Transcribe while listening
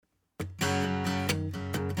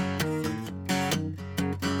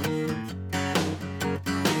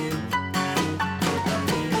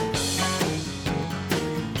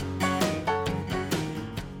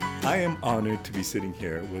I am honored to be sitting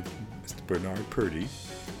here with Mr. Bernard Purdie,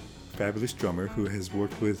 fabulous drummer who has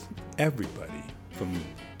worked with everybody from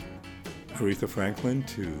Aretha Franklin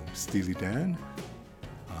to Steely Dan.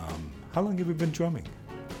 How long have you been drumming?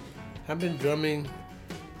 I've been drumming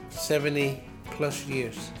 70 plus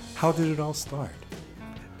years. How did it all start?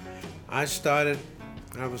 I started,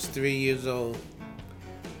 I was 3 years old.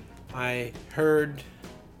 I heard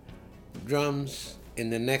drums in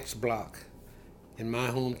the next block in my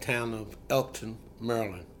hometown of Elkton,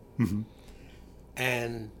 Maryland. Mm-hmm.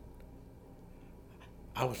 And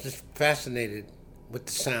I was just fascinated with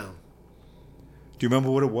the sound. Do you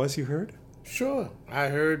remember what it was you heard? Sure. I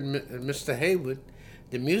heard Mr. Haywood,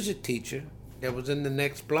 the music teacher that was in the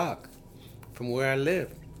next block from where I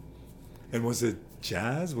lived. And was it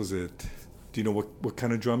jazz? Do you know what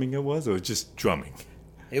kind of drumming it was, or just drumming?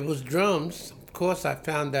 It was drums. Of course, I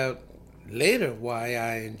found out later why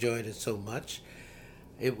I enjoyed it so much.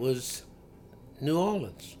 It was New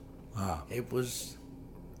Orleans. Ah. It was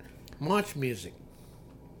march music.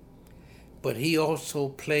 But he also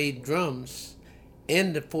played drums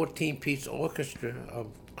in the 14-piece orchestra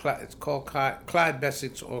of it's called Clyde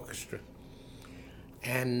Beswick's Orchestra.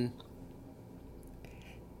 And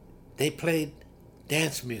they played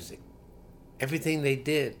dance music. Everything they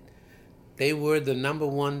did. They were the number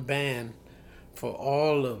one band for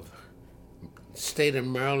all of the state of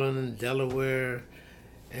Maryland and Delaware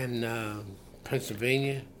and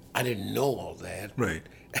Pennsylvania. I didn't know all that. Right.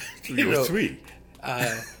 You were three.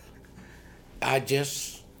 I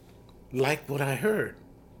just liked what I heard.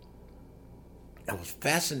 I was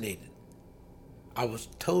fascinated. I was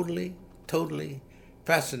totally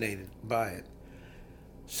fascinated by it.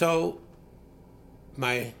 So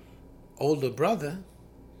my older brother,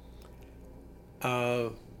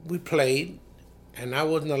 we played, and I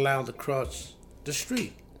wasn't allowed to cross the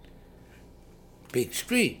street. Big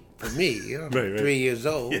street for me, you know, right. 3 years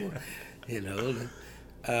old, Yeah. you know.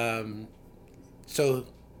 So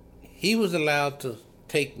he was allowed to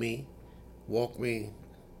take me, walk me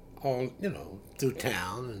all, you know, through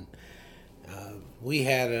town. And we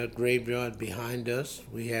had a graveyard behind us.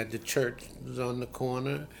 We had the church was on the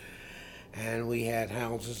corner, and we had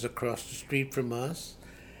houses across the street from us.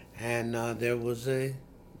 And there was a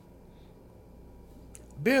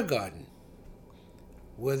beer garden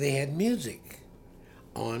where they had music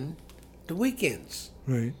on the weekends.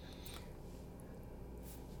 Right.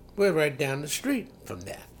 We're right down the street from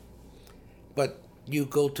that. But you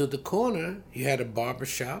go to the corner, you had a barber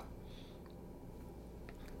shop,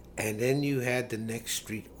 and then you had the next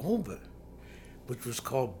street over, which was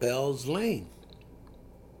called Bell's Lane.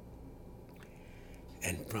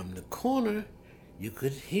 And from the corner, you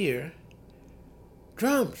could hear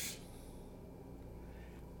drums.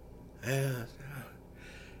 And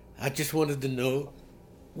I just wanted to know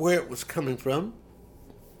where it was coming from,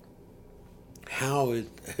 how it,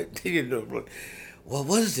 you know, what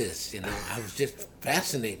was this? You know, I was just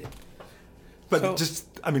fascinated. But So-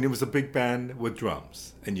 it was a big band with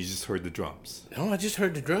drums, and you just heard the drums. No, I just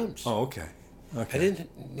heard the drums. Oh, okay. Okay. I didn't,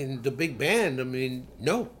 in the big band,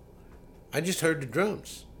 no. I just heard the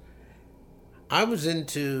drums. I was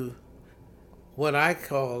into what I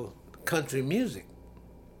call country music.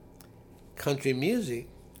 Country music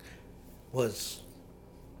was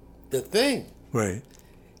the thing Right.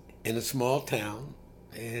 in a small town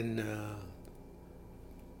in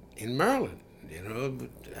Maryland, you know.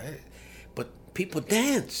 But people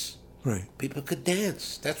dance. Right. People could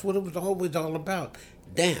dance. That's what it was always all about,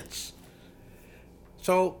 dance.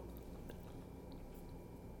 So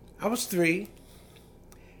I was 3.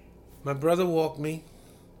 My brother walked me,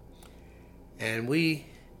 and we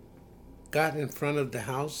got in front of the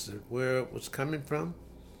house where it was coming from,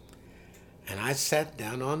 and I sat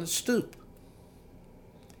down on the stoop.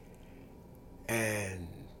 And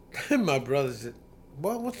my brother said,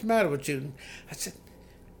 "Well, what's the matter with you?" I said,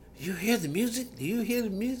 "You hear the music? Do you hear the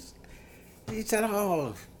music?" He said,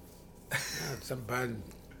 "Oh, somebody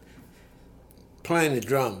playing the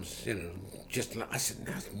drums, you know." I said,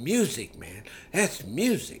 "That's music, man. That's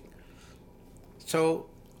music." So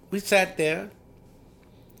we sat there,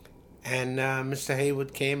 and Mr.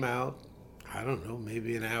 Haywood came out, I don't know,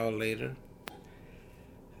 maybe an hour later,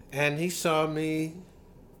 and he saw me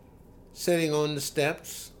sitting on the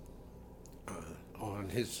steps on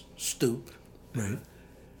his stoop. Right.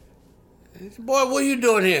 He said, "Boy, what are you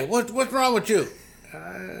doing here? What's wrong with you?"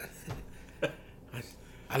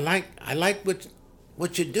 I like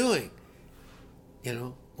what you're doing. You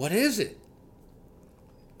know, what is it?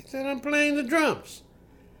 He said, "I'm playing the drums."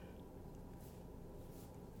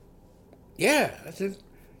 Yeah, I said,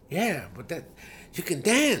 "Yeah, but that you can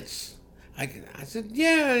dance." I said,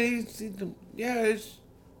 yeah, it's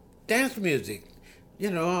dance music.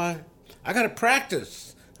 You know, I got to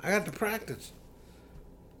practice. I got to practice.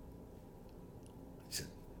 I said,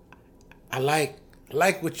 I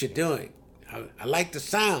like what you're doing. I like the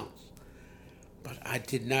sounds. But I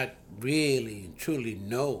did not really and truly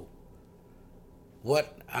know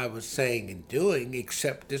what I was saying and doing,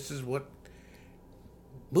 except this is what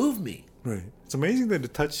moved me. Right. It's amazing that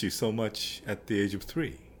it touched you so much at the age of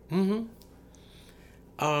 3. Mm-hmm.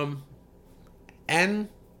 And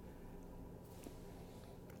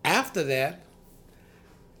after that,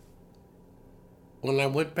 when I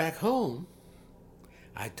went back home,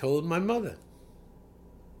 I told my mother.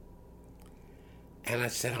 And I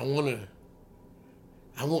said, I want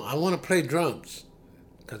to play drums,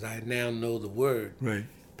 because I now know the word. Right.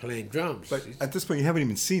 Playing drums. But at this point, you haven't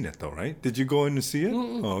even seen it, though, right? Did you go in to see it?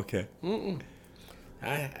 Mm-mm. Oh, okay. Mm-mm.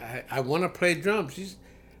 I want to play drums. She said,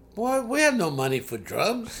 boy, we have no money for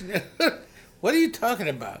drums. What are you talking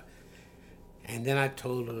about? And then I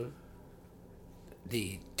told her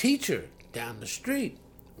the teacher down the street,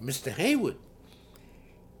 Mr. Haywood,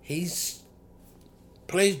 he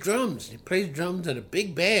plays drums. He plays drums in a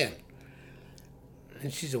big band.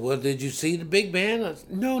 And she said, well, did you see the big band? I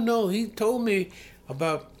said, no, he told me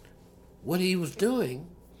about what he was doing.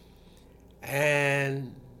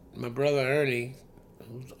 And my brother Ernie,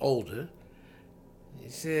 who's older, he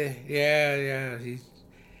said, yeah,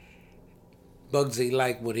 Bugsy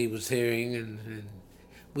liked what he was hearing. And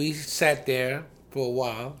we sat there for a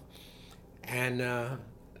while, and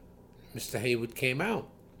Mr. Haywood came out.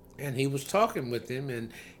 And he was talking with him,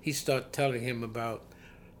 and he started telling him about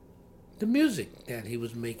the music that he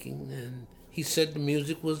was making, and he said the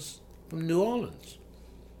music was from New Orleans.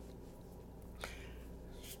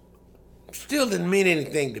 Still didn't mean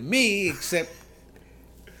anything to me, except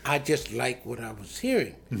I just liked what I was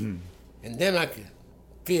hearing. Mm-hmm. And then I could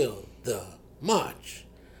feel the march.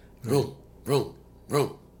 Vroom, vroom,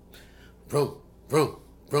 vroom, vroom, vroom,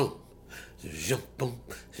 vroom. Jump, boom,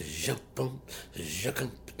 jump, boom,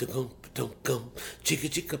 jump, chicka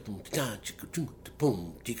chicka boom, chicka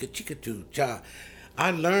boom, chicka chicka choo cha. I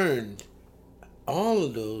learned all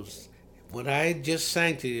of those. What I just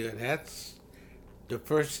sang to you, that's the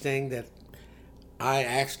first thing that I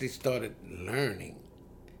actually started learning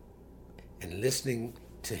and listening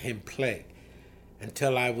to him play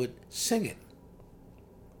until I would sing it.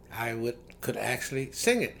 Could actually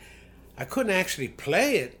sing it. I couldn't actually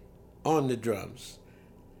play it on the drums,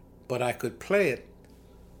 but I could play it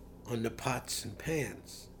on the pots and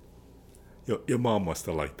pans. Your mom must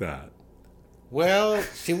have liked that. Well,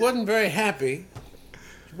 she wasn't very happy.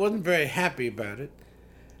 She wasn't very happy about it.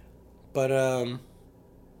 But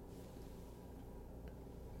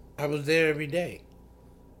I was there every day.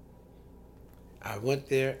 I went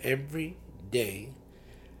there every day,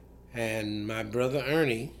 and my brother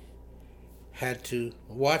Ernie had to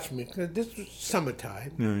watch me, because this was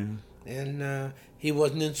summertime. Yeah. And he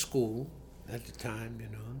wasn't in school at the time, you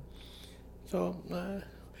know. So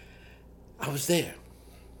I was there.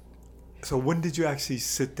 So when did you actually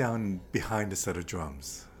sit down behind a set of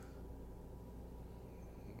drums?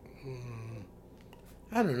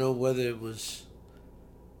 I don't know whether it was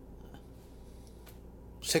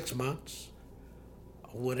 6 months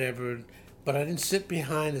or whatever, but I didn't sit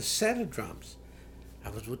behind a set of drums. I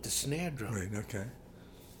was with the snare drum. Right, okay.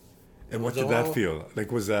 And what did that feel?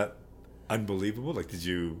 Like, was that unbelievable? Like,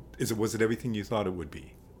 was it everything you thought it would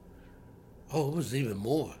be? Oh, it was even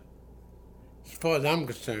more, as far as I'm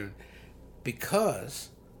concerned, because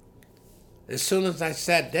as soon as I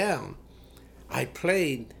sat down, I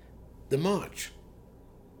played the march.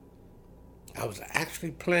 I was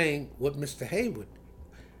actually playing what Mr. Haywood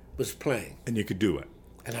was playing. And you could do it.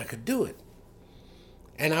 And I could do it.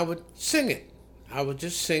 And I would sing it. I would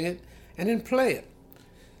just sing it and then play it.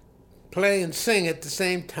 Play and sing at the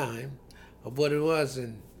same time of what it was.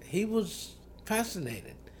 And he was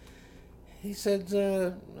fascinated. He said,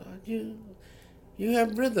 you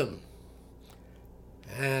have rhythm.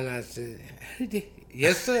 And I said,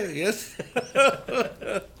 yes, sir, yes.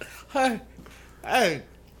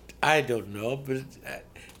 I don't know,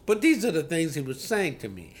 but these are the things he was saying to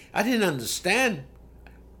me. I didn't understand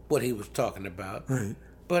what he was talking about, right?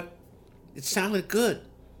 But it sounded good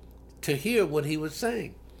to hear what he was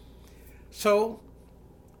saying. So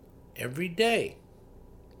every day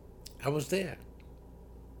I was there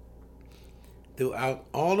throughout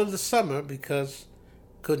all of the summer, because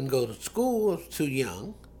couldn't go to school, I was too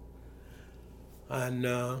young, and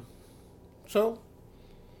so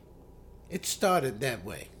it started that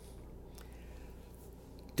way.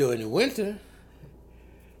 During the winter,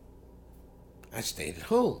 I stayed at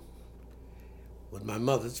home. with my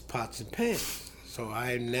mother's pots and pans. So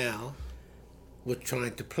I now was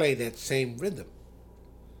trying to play that same rhythm.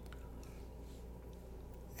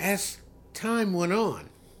 As time went on,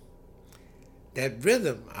 that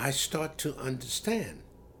rhythm I start to understand.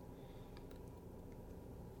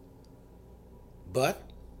 But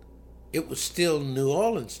it was still New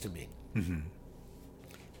Orleans to me. Mm-hmm.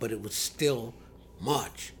 But it was still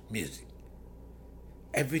march music.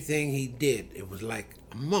 Everything he did, it was like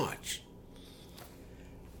a march.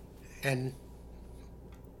 And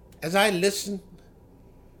as I listened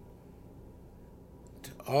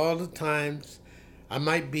to all the times, I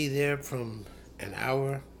might be there from an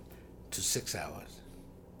hour to 6 hours.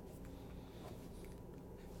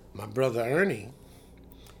 My brother Ernie,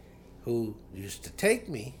 who used to take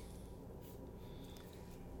me,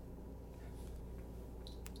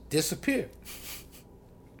 disappeared.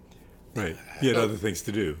 Right. He had other things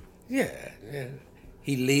to do. Yeah.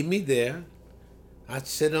 He'd leave me there. I'd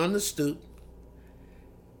sit on the stoop.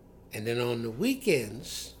 And then on the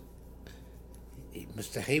weekends,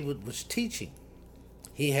 Mr. Haywood was teaching.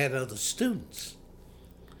 He had other students.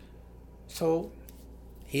 So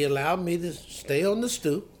he allowed me to stay on the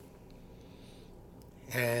stoop.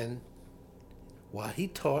 And while he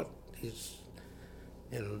taught these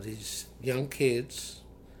young kids,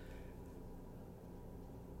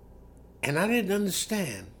 and I didn't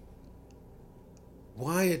understand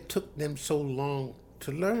why it took them so long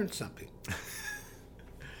to learn something.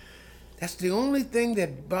 That's the only thing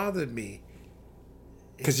that bothered me.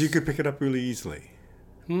 Because you could pick it up really easily.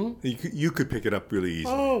 You could pick it up really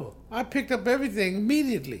easily. Oh, I picked up everything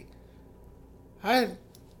immediately. I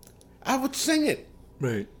would sing it.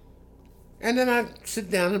 Right. And then I'd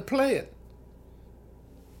sit down and play it.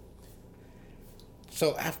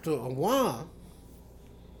 So after a while,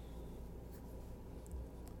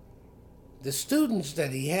 the students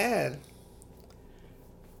that he had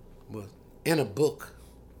were in a book,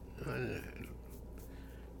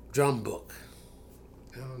 drum book.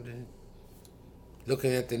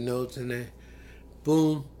 Looking at the notes and they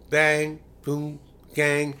boom, bang, boom,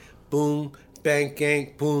 gang, boom, bang,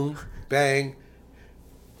 gang, boom, bang.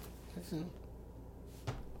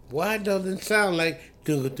 Why doesn't it sound like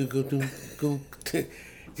I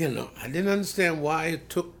didn't understand why it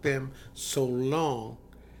took them so long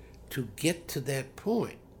to get to that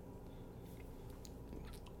point.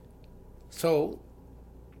 So,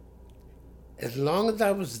 as long as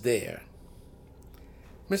I was there,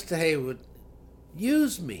 Mr. Haywood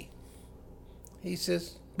used me. He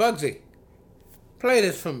says, Bugsy, play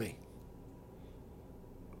this for me.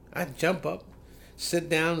 I'd jump up, sit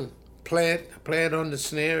down, and play it on the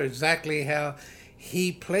snare exactly how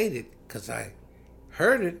he played it, because I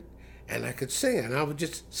heard it and I could sing it, and I would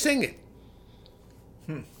just sing it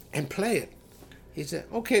and play it. He said,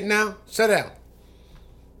 okay, now sit down.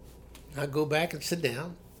 I go back and sit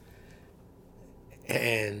down,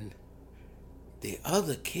 and the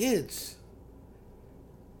other kids,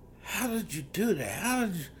 how did you do that? How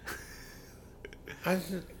did you? I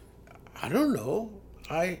said, I don't know.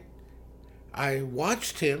 I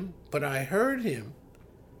watched him, but I heard him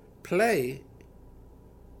play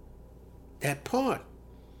that part.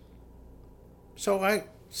 So I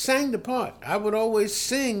sang the part. I would always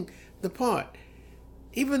sing the part.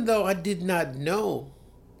 Even though I did not know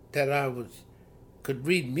that I could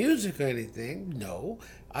read music or anything, no,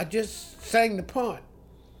 I just sang the part.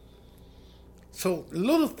 So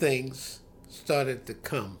little things started to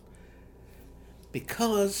come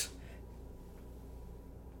because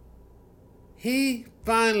he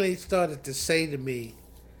finally started to say to me,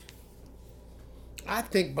 I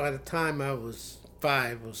think by the time I was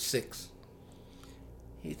 5 or 6,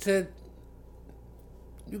 he said,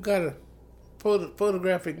 you got a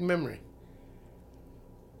photographic memory.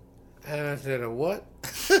 And I said, a what?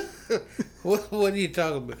 What are you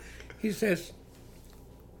talking about? He says,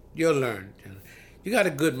 you'll learn. You got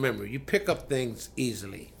a good memory. You pick up things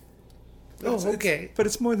easily. Okay. But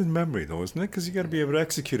it's more than memory, though, isn't it? Because you got to be able to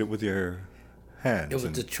execute it with your hands. It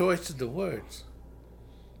was the choice of the words.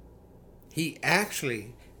 The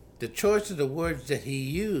choice of the words that he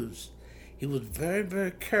used, he was very,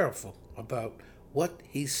 very careful about what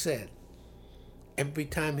he said. Every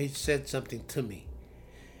time he said something to me.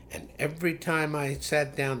 And every time I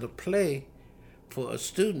sat down to play for a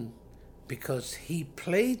student, because he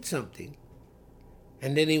played something,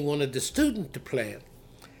 and then he wanted the student to play it,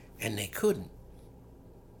 and they couldn't.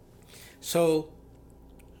 So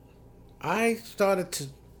I started to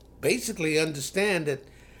basically understand that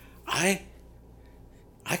I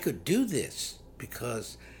could do this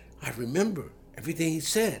because I remember everything he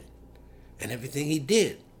said and everything he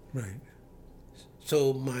did. Right.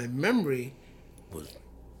 So my memory was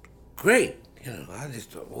great. I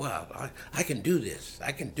just thought, wow, I can do this.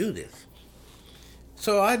 I can do this.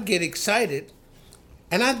 So I'd get excited,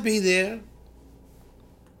 and I'd be there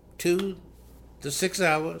 2 to 6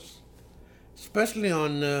 hours, especially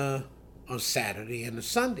on Saturday and a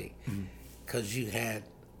Sunday, because you had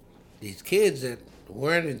these kids that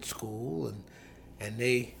weren't in school and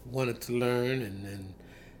they wanted to learn, and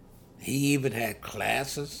he even had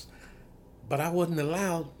classes, but I wasn't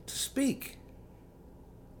allowed to speak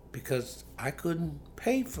because I couldn't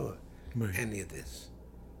pay for any of this.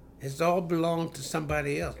 It's all belonged to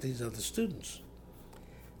somebody else, these other students.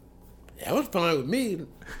 That was fine with me.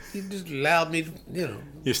 He just allowed me to,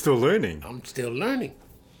 You're still learning. I'm still learning.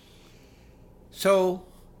 So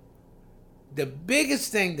the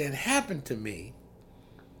biggest thing that happened to me,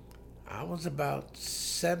 I was about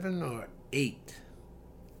 7 or 8.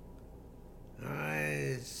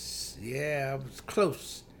 I was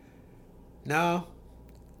close. No,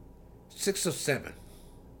 6 or 7.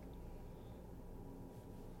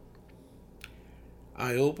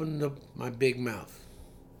 I opened up my big mouth.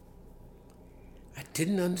 I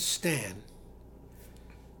didn't understand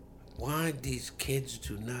why these kids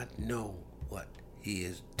do not know what he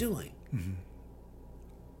is doing. Mm-hmm.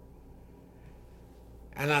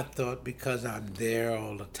 And I thought because I'm there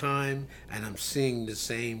all the time and I'm seeing the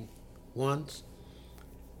same ones,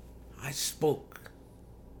 I spoke.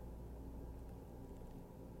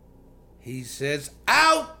 He says,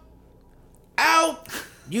 "Out! Out!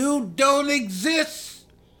 You don't exist!"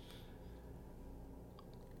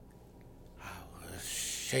 I was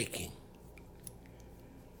shaking.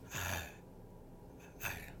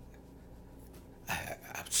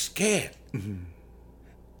 I'm scared. Mm-hmm.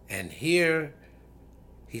 And here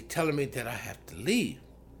he's telling me that I have to leave,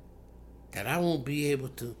 that I won't be able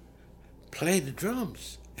to play the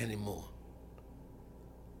drums anymore.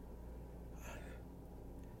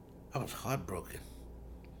 I was heartbroken.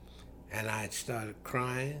 And I started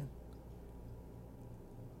crying.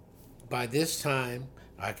 By this time,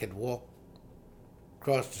 I could walk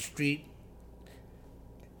across the street,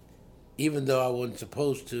 even though I wasn't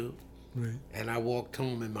supposed to. Right. And I walked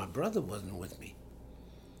home and my brother wasn't with me.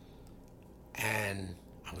 And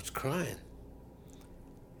I was crying.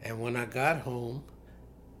 And when I got home,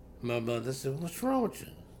 my mother said, "What's wrong with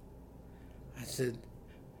you?" I said,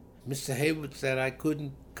 "Mr. Hayward said I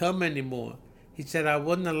couldn't come anymore. He said I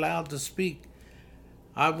wasn't allowed to speak.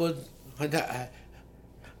 I'm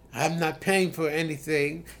not paying for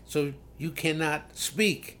anything, so you cannot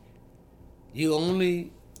speak. You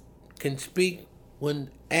only can speak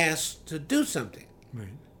when asked to do something."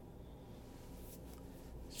 Right.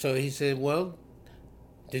 So he said, "Well,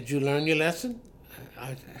 did you learn your lesson?"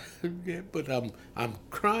 Yeah, but I'm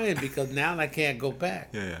crying because now I can't go back.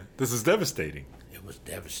 Yeah. This is devastating. It was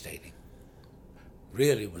devastating.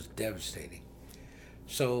 Really was devastating.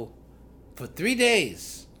 So for 3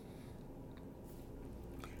 days,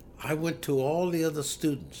 I went to all the other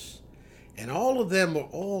students, and all of them were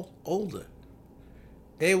all older.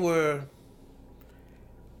 They were,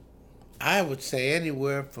 I would say,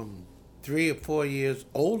 anywhere from 3 or 4 years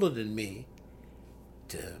older than me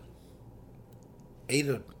to 8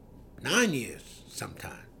 or 9 years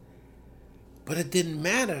sometime. But it didn't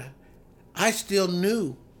matter. I still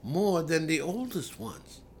knew more than the oldest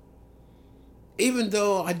ones. Even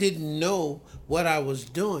though I didn't know what I was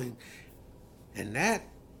doing. And that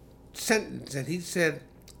sentence that he said,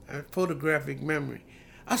 photographic memory,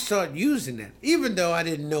 I started using that. Even though I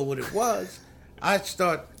didn't know what it was, I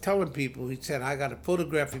start telling people, he said, I got a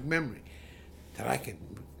photographic memory that I can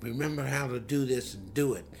remember how to do this and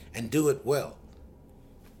do it well.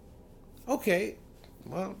 Okay,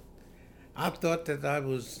 well, I thought that I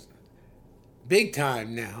was big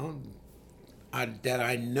time now, that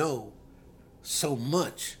I know so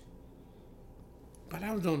much. But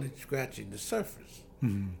I was only scratching the surface.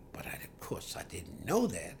 Mm-hmm. But of course I didn't know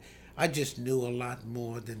that. I just knew a lot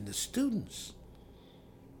more than the students.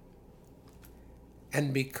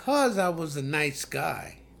 And because I was a nice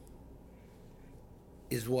guy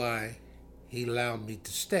is why he allowed me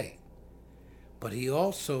to stay. But he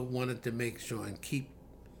also wanted to make sure and keep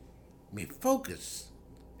me focused.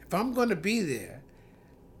 If I'm going to be there,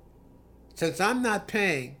 since I'm not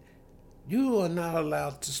paying, you are not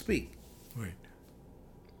allowed to speak. Right.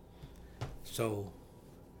 So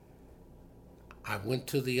I went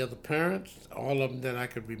to the other parents, all of them that I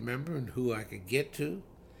could remember and who I could get to,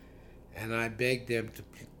 and I begged them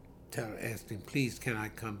to ask them, please, can I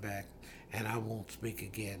come back? And I won't speak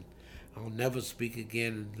again. I'll never speak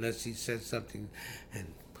again unless he said something.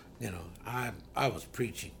 And, I was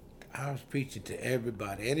preaching. I was preaching to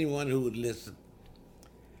everybody, anyone who would listen.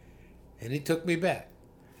 And he took me back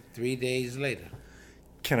 3 days later.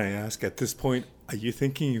 Can I ask, at this point, are you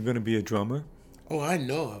thinking you're going to be a drummer? Oh, I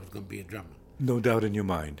know I was going to be a drummer. No doubt in your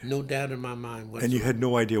mind. No doubt in my mind whatsoever. And you had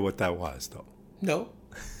no idea what that was, though? No.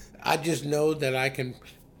 I just know that I can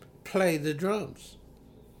play the drums.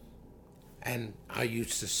 And I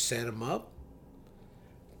used to set them up,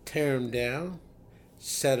 tear them down,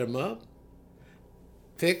 set them up,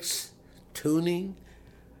 fix, tuning.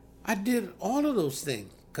 I did all of those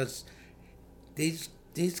things because these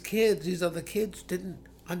other kids didn't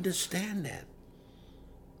understand that.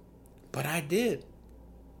 But I did.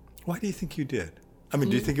 Why do you think you did? I mean,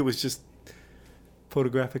 do you think it was just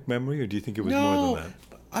photographic memory, or do you think it was more than that?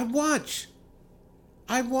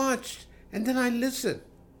 I watched, and then I listened.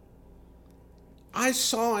 I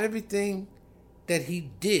saw everything that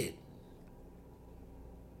he did,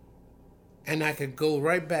 and I could go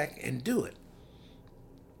right back and do it.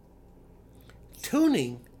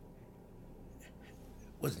 Tuning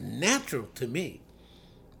was natural to me.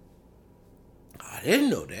 I didn't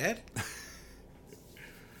know that.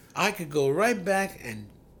 I could go right back and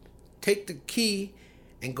take the key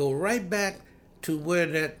and go right back to where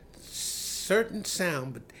that certain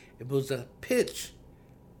sound, but it was a pitch,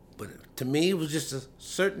 but to me it was just a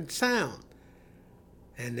certain sound.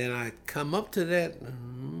 And then I'd come up to that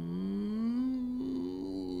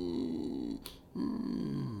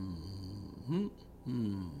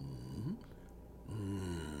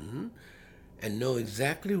and know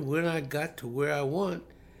exactly when I got to where I want,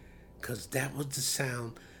 because that was the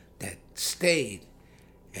sound that stayed,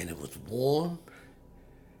 and it was warm,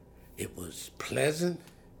 it was pleasant,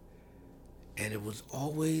 and it was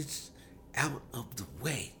always out of the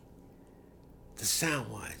way, the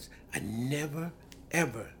sound-wise. I never,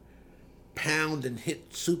 ever pound and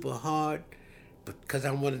hit super hard, because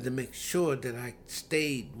I wanted to make sure that I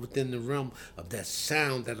stayed within the realm of that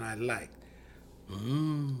sound that I liked.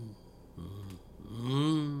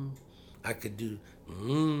 I could do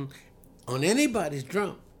on anybody's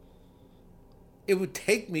drum. It would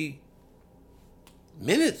take me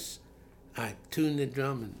minutes. I tuned the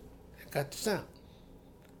drum and I got the sound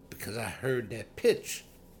because I heard that pitch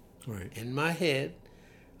in my head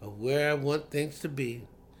of where I want things to be.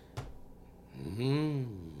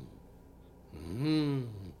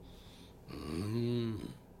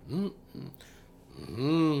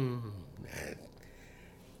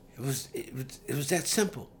 It was that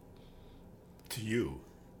simple. To you?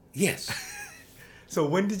 Yes. So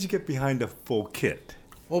when did you get behind a full kit?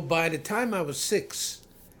 Well, by the time I was 6,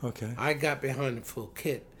 okay, I got behind the full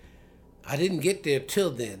kit. I didn't get there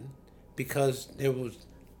till then because there was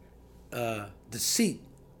the seat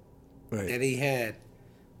that he had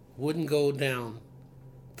wouldn't go down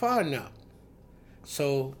far enough.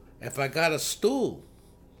 So if I got a stool,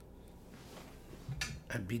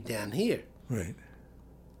 I'd be down here. Right.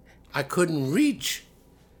 I couldn't reach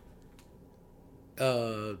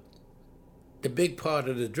the big part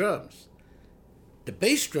of the drums. The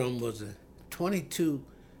bass drum was a 22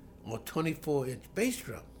 or 24-inch bass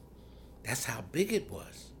drum. That's how big it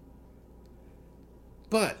was.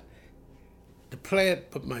 But to play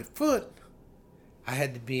it with my foot, I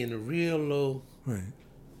had to be in a real low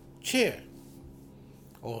chair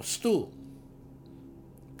or stool.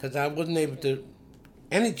 Because I wasn't able to,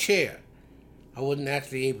 any chair, I wasn't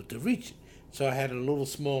actually able to reach it. So I had a little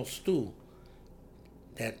small stool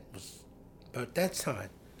that was about that size.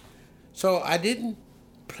 So I didn't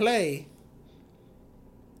play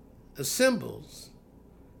the cymbals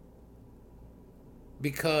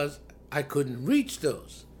because I couldn't reach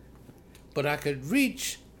those. But I could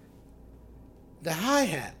reach the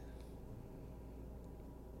hi-hat.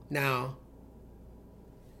 Now,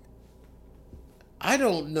 I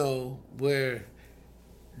don't know where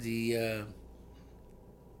the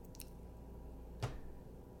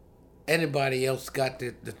anybody else got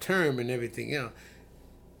the term and everything else.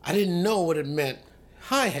 I didn't know what it meant,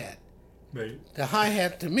 hi-hat. Right. The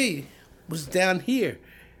hi-hat to me was down here,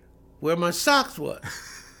 where my socks was.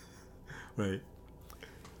 Right.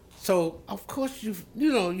 So, of course, you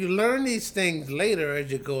learn these things later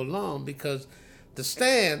as you go along because the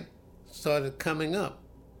stand started coming up,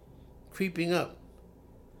 creeping up.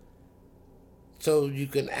 So you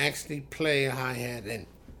can actually play a hi-hat and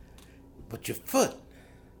with your foot.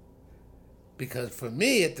 Because for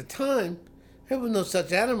me at the time, there was no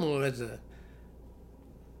such animal as a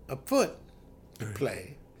foot to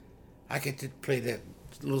play. I could just play that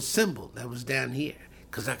little cymbal that was down here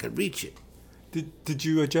because I could reach it. Did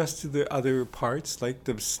you adjust to the other parts, like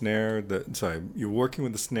the snare? You're working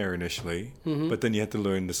with the snare initially, but then you had to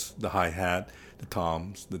learn the hi-hat, the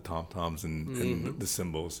tom-toms, and the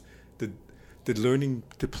cymbals. Did learning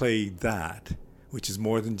to play that, which is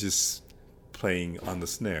more than just playing on the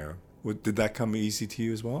snare, did that come easy to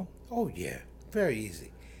you as well? Oh, yeah, very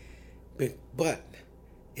easy. But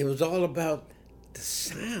it was all about the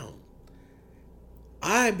sound.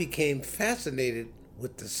 I became fascinated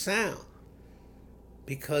with the sound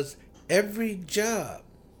because every job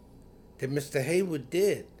that Mr. Haywood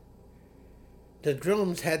did, the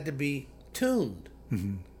drums had to be tuned.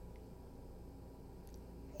 Mm-hmm.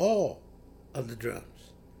 All of the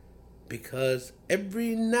drums. Because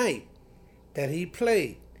every night that he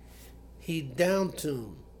played, he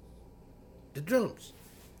down-tuned the drums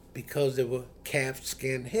because they were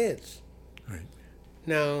calf-skin heads. Right.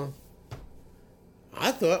 Now,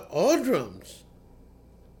 I thought all drums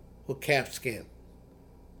were calfskin.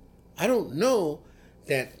 I don't know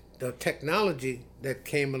that the technology that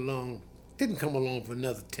came along didn't come along for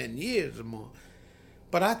another 10 years or more.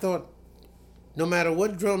 But I thought no matter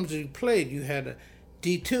what drums you played, you had to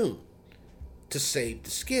detune to save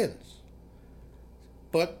the skins.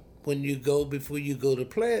 But when you go, before you go to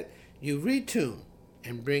play it, you retune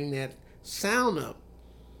and bring that sound up.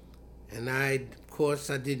 And of course,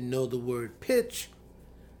 I didn't know the word pitch,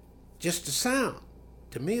 just the sound.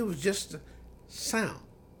 To me, it was just the sound.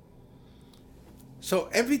 So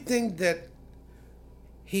everything that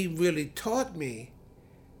he really taught me,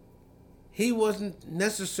 he wasn't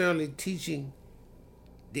necessarily teaching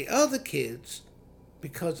the other kids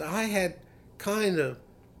because I had kind of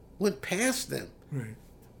went past them. Right.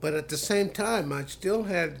 But at the same time,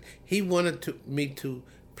 he wanted me to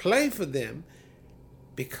play for them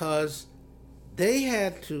because they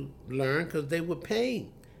had to learn because they were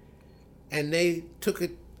paying. And they took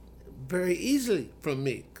it very easily from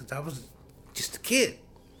me because I was just a kid.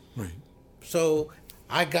 Right. So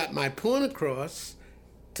I got my point across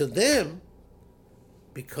to them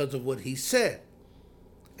because of what he said.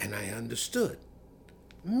 And I understood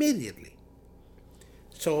immediately.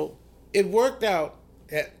 So it worked out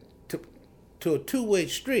to a two-way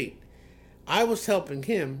street. I was helping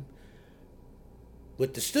him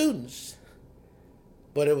with the students,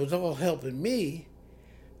 but it was all helping me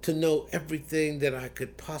to know everything that I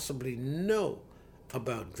could possibly know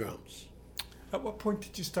about drums. At what point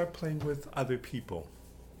did you start playing with other people?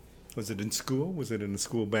 Was it in school? Was it in a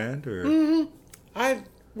school band? Or? Mm-hmm. I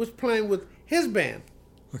was playing with his band,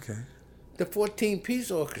 Okay. the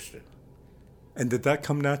 14-piece orchestra. And did that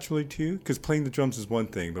come naturally to you? Because playing the drums is one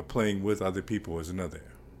thing, but playing with other people is another.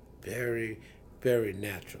 Very, very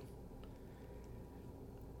natural.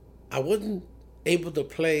 I wasn't able to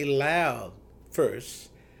play loud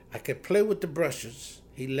first. I could play with the brushes.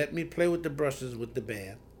 He let me play with the brushes with the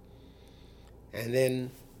band. And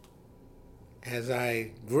then as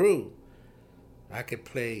I grew, I could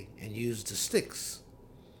play and use the sticks.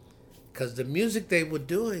 Because the music they were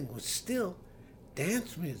doing was still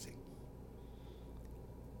dance music.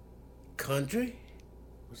 Country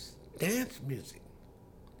was dance music.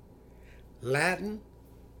 Latin,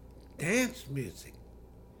 dance music.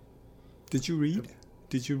 Did you read?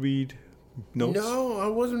 Did you read notes? No, I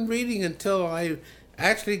wasn't reading until I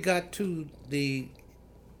actually got to the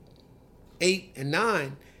 8 and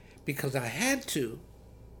 9 because I had to.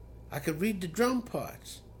 I could read the drum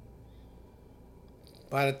parts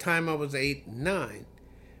by the time I was 8 and 9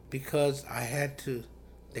 because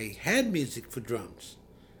they had music for drums.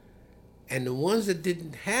 And the ones that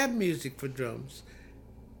didn't have music for drums,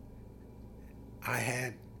 I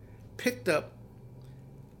had picked up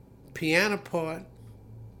piano part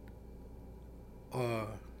or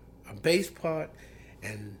a bass part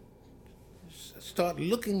and start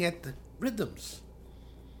looking at the rhythms.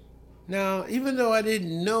 Now, even though I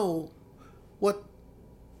didn't know what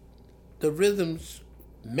the rhythms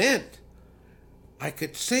meant, I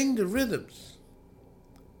could sing the rhythms.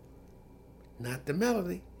 Not the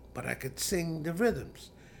melody, but I could sing the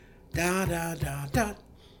rhythms. Da da da da,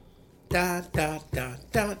 da da da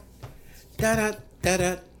da, da da da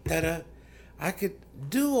da da da. I could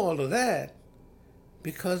do all of that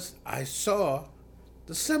because I saw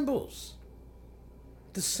the symbols,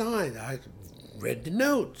 the sign. I read the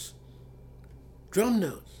notes, drum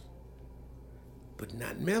notes, but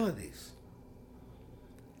not melodies.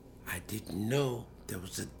 I didn't know there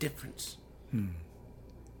was a difference.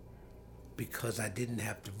 Because I didn't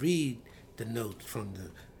have to read the notes from the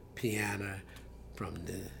piano, from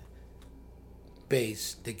the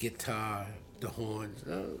bass, the guitar, the horns.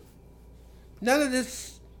 None of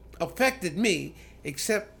this affected me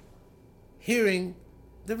except hearing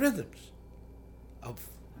the rhythms of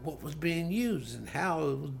what was being used and how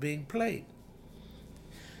it was being played.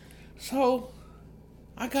 So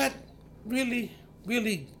I got really,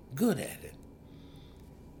 really good at it.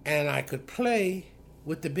 and I could play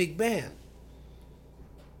with the big band.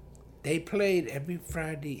 They played every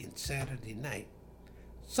Friday and Saturday night,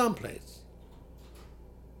 someplace.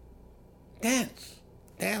 Dance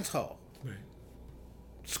hall, Right.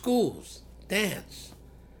 schools, dance,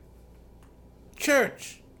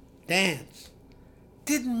 church, dance.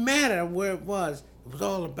 Didn't matter where it was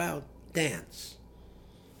all about dance.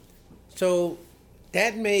 So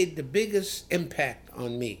that made the biggest impact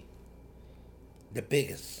on me. The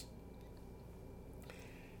biggest.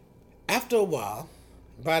 After a while,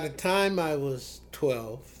 by the time I was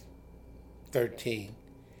 12, 13,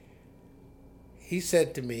 he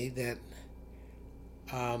said to me that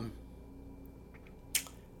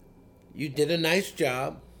you did a nice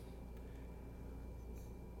job.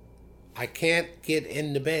 I can't get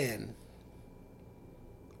in the band.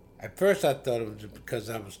 At first I thought it was because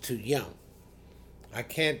I was too young. I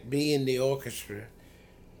can't be in the orchestra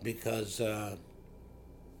because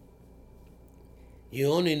you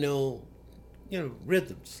only know,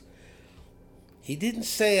 rhythms. He didn't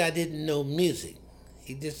say I didn't know music.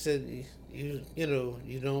 He just said, you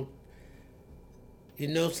don't, you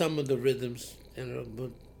know some of the rhythms,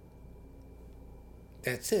 but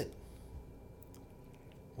that's it.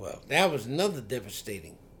 Well, that was another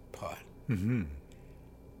devastating part. Mm-hmm.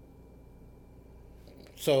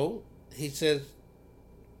 So he says,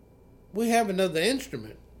 we have another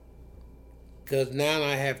instrument because now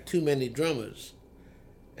I have too many drummers.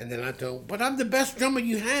 And then I told him, but I'm the best drummer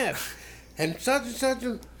you have. And such and such.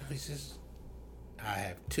 He says, I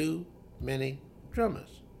have too many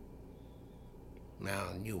drummers. Now,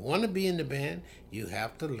 you want to be in the band, you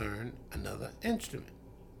have to learn another instrument.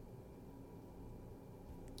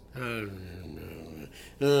 And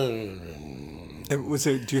do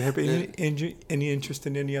you have any interest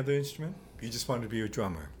in any other instrument? You just wanted to be a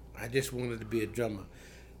drummer. I just wanted to be a drummer.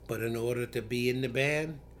 But in order to be in the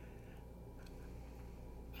band,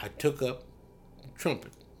 I took up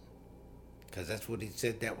trumpet. Because that's what he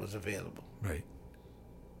said that was available. Right.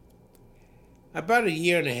 About a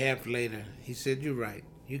year and a half later, he said, you're right.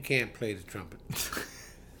 You can't play the trumpet.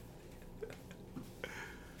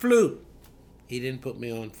 Flute. He didn't put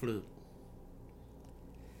me on flute.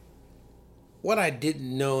 What I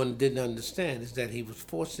didn't know and didn't understand is that he was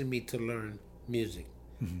forcing me to learn music.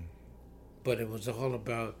 Mm-hmm. But it was all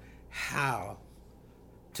about how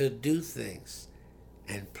to do things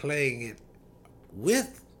and playing it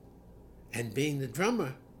with and being the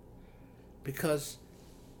drummer, because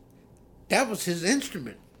that was his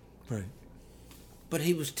instrument. Right. But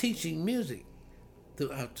he was teaching music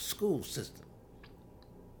throughout the school system.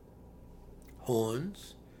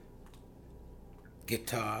 Horns,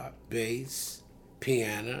 guitar, bass,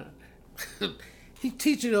 piano. He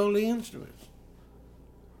teaching all the instruments.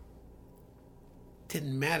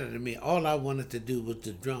 Didn't matter to me. All I wanted to do was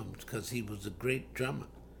the drums because he was a great drummer.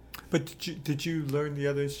 But did you learn the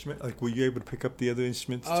other instrument? Like, were you able to pick up the other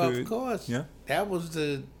instruments too? Of course. Yeah. That was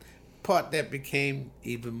the part that became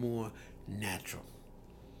even more natural.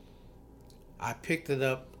 I picked it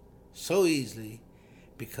up so easily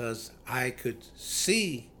because I could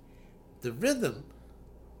see the rhythm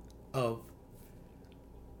of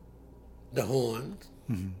the horns,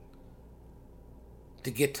 Mm-hmm.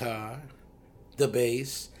 the guitar, the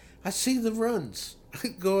bass. I see the runs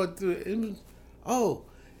going through it. It was,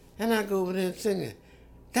 and I go over there and sing it.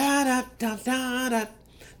 Da da da da da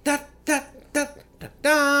da da da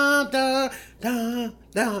da da da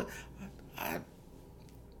da. I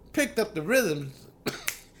picked up the rhythms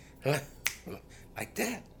like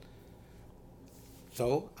that.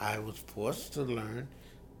 So I was forced to learn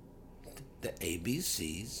the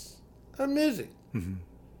ABCs of music. Mm-hmm.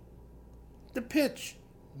 The pitch.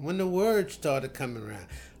 When the words started coming around,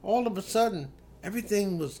 all of a sudden,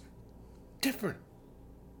 everything was different.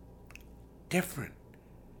 And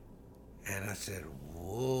I said,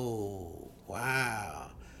 whoa,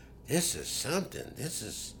 wow, this is something. This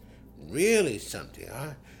is really something.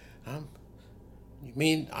 You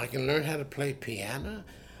mean I can learn how to play piano?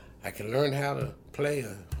 I can learn how to play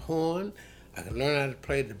a horn? I can learn how to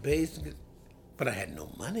play the bass? But I had no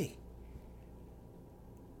money.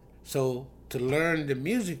 So to learn the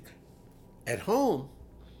music at home,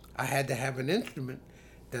 I had to have an instrument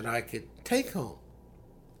that I could take home.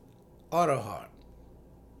 Auto harp.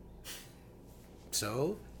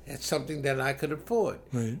 So that's something that I could afford.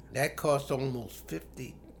 Right. That cost almost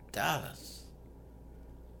 $50.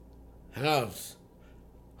 And I was,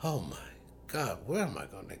 oh my God, where am I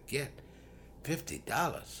going to get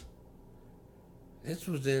 $50? This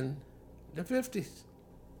was in the 50s.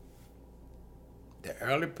 The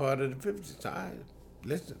early part of the 50s.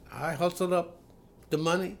 I hustled up the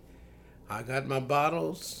money. I got my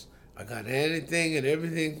bottles. I got anything and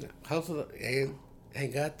everything. Hustle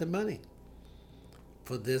and got the money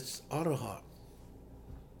for this auto harp.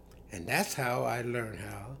 And that's how I learned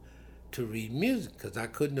how to read music, because I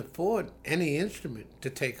couldn't afford any instrument to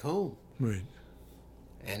take home. Right.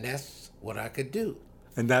 And that's what I could do.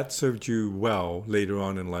 And that served you well later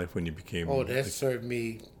on in life when you became... Oh, that served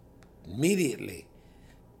me immediately,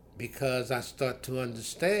 because I start to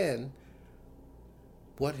understand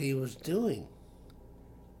what he was doing.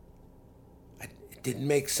 It didn't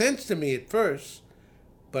make sense to me at first,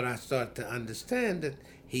 but I started to understand that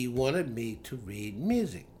he wanted me to read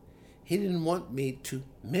music. He didn't want me to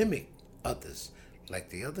mimic others like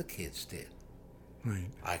the other kids did.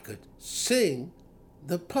 Right. I could sing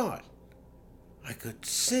the part. I could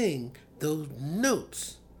sing those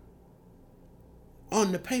notes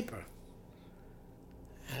on the paper.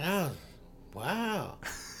 And I was, wow.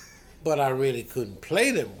 But I really couldn't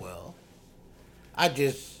play them well. I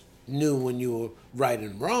just knew when you were right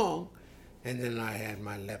and wrong. And then I had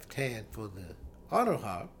my left hand for the auto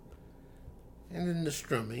harp. And then the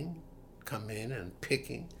strumming come in and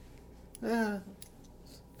picking. So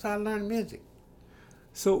I learned music.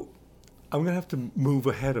 So I'm going to have to move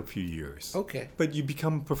ahead a few years. Okay. But you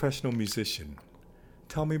become a professional musician.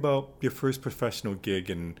 Tell me about your first professional gig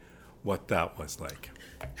and what that was like.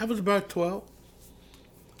 I was about 12.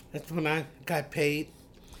 That's when I got paid.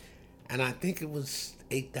 And I think it was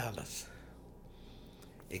 $8.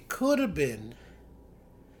 It could have been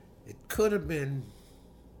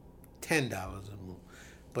 $10 or more.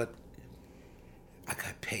 But I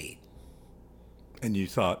got paid. And you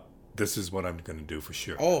thought, this is what I'm going to do for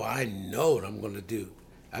sure. Oh, I know what I'm going to do.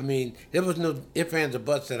 I mean, there was no ifs, ands, or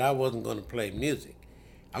buts that I wasn't going to play music.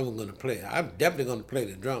 I wasn't going to play. I'm definitely going to play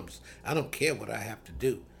the drums. I don't care what I have to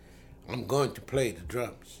do. I'm going to play the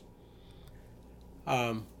drums.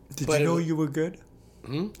 Did you know you were good?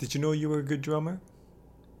 Did you know you were a good drummer?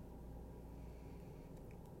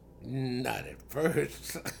 Not at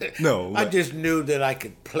first. No. I just knew that I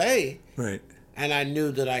could play. Right. And I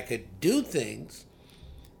knew that I could do things.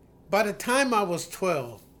 By the time I was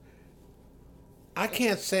 12, I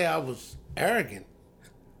can't say I was arrogant.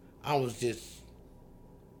 I was just,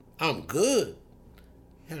 I'm good,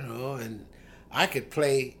 and I could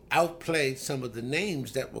outplay some of the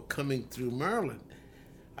names that were coming through Maryland.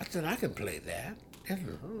 I said, I can play that.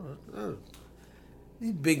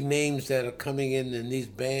 These big names that are coming in these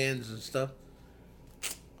bands and stuff,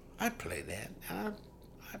 I play that.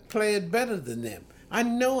 I play it better than them. I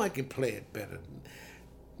know I can play it better.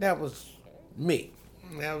 That was me.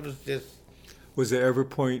 That was just... Was there ever a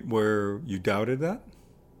point where you doubted that?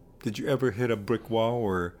 Did you ever hit a brick wall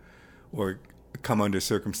or come under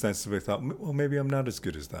circumstances where you thought, well, maybe I'm not as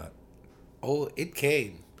good as that? Oh, it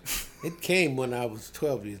came. It came when I was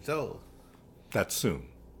 12 years old. That soon?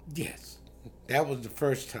 Yes. That was the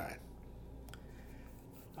first time.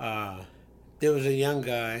 There was a young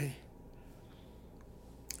guy,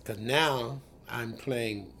 because now I'm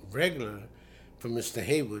playing regular for Mr.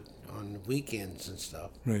 Haywood on the weekends and stuff.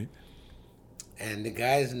 Right. And the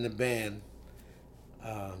guys in the band,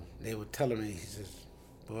 they were telling me, he says,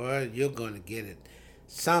 boy, you're going to get it.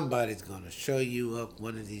 Somebody's going to show you up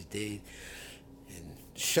one of these days and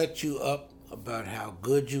shut you up about how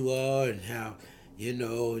good you are and how, you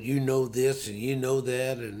know this and you know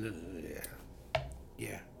that. And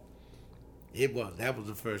yeah. That was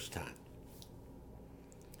the first time.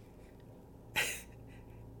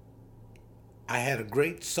 I had a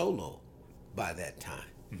great solo by that time.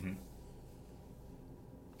 Mm-hmm.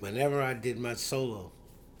 Whenever I did my solo,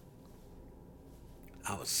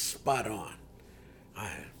 I was spot on.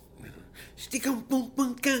 Stick on boom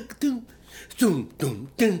boom gang doom doom doom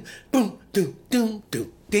doom boom doom doom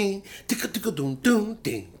doom ding tick tick doom doom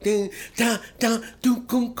ding ding da da doom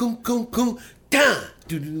kum kum kum kum da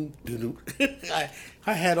doom doom.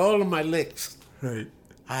 I had all of my licks. Right.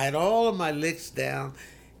 I had all of my licks down,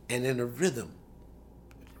 and in a rhythm.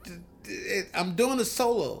 I'm doing a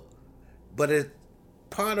solo, but it's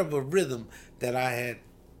part of a rhythm that I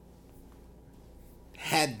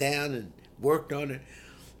had down and worked on it,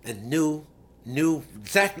 and knew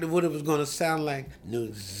exactly what it was going to sound like, knew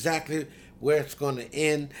exactly where it's going to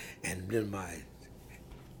end, and then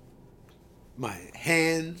my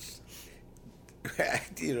hands,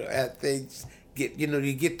 as things get,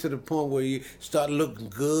 you get to the point where you start looking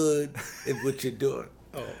good at what you're doing.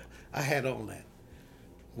 Oh, I had all that.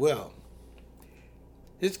 Well,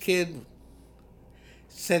 this kid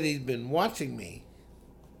said he's been watching me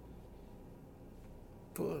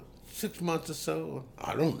for 6 months or so.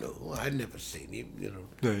 I don't know. I'd never seen him,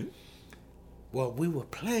 Right. Well, we were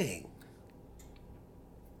playing.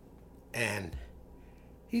 And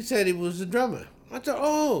he said he was the drummer. I thought,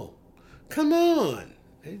 oh, come on.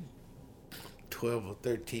 He's 12 or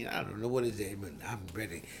 13, I don't know what his age, but I'm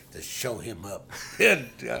ready to show him up.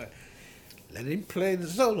 Let him play the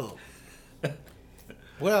solo.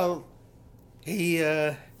 Well, he,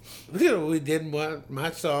 we did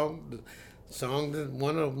my song, the song that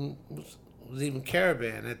one of them was even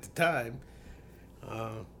Caravan at the time.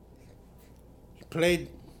 He played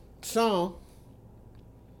the song,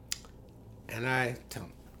 and I told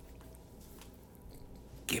him,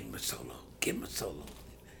 give him a solo.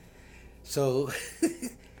 So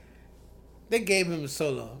they gave him a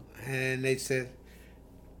solo, and they said,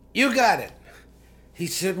 you got it. He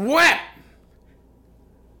said, what?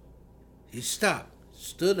 He stopped,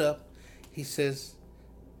 stood up. He says,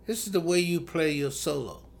 this is the way you play your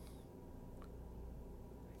solo.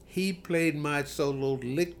 He played my solo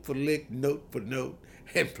lick for lick, note for note,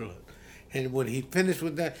 and when he finished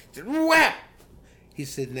with that, he said, whap! He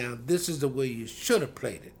said, now this is the way you should have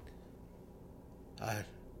played it.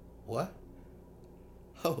 What?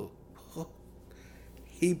 Oh,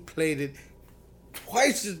 he played it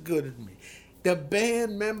twice as good as me. The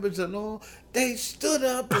band members and all, they stood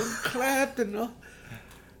up and clapped and all.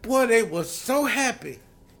 Boy, they were so happy.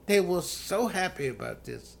 They were so happy about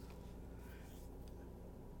this.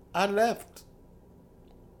 I left.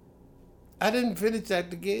 I didn't finish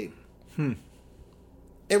at the gig.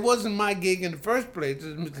 It wasn't my gig in the first place.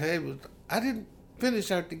 I didn't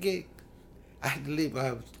finish at the gig. I had to leave.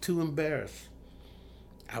 I was too embarrassed.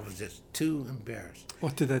 I was just too embarrassed.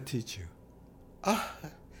 What did that teach you?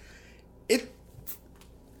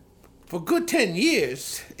 For a good 10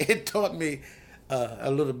 years, it taught me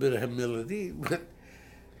a little bit of humility.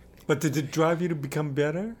 But did it drive you to become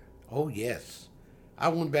better? Oh, yes. I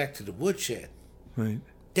went back to the woodshed. Right.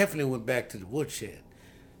 Definitely went back to the woodshed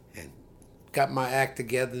and got my act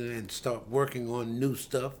together and start working on new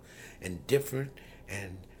stuff and different.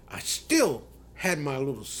 And I still had my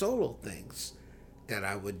little solo things that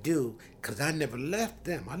I would do because I never left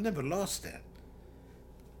them. I never lost that.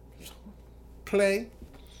 So, play.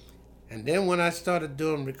 And then when I started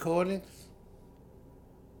doing recordings,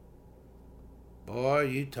 boy,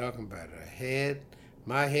 you talking about a head.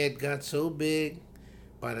 My head got so big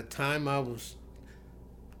by the time I was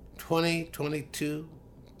 20, 22.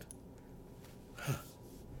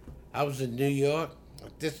 I was in New York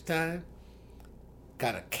at this time.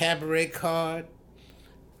 Got a cabaret card.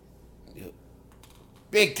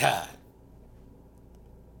 Big time.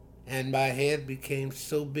 And my head became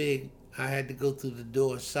so big, I had to go through the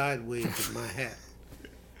door sideways with my hat.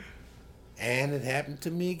 And it happened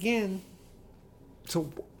to me again.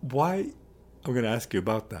 So why, I'm going to ask you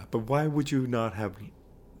about that, but why would you not have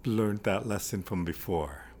learned that lesson from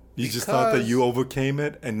before? You just thought that you overcame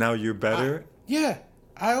it and now you're better?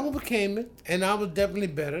 I overcame it and I was definitely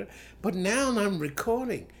better. But now I'm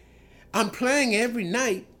recording. I'm playing every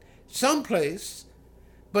night, someplace,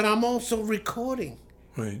 but I'm also recording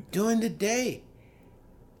during the day.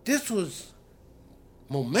 This was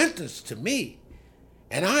momentous to me.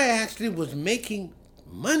 And I actually was making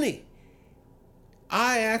money.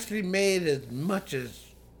 I actually made as much as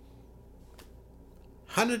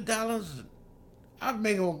 $100. I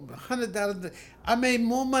made $100. I made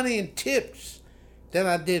more money in tips than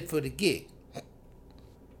I did for the gig.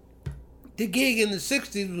 The gig in the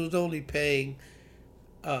 60s was only paying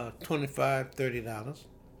 $25, $30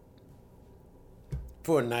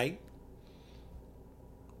 for a night.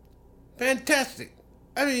 Fantastic.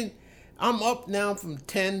 I mean, I'm up now from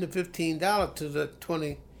 $10 to $15 to the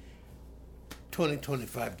 $20,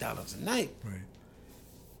 $25 a night. Right.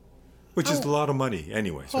 Which is a lot of money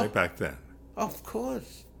anyways, right back then. Of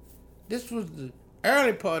course. This was the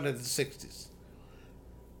early part of the 60s.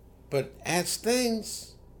 But as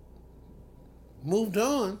things moved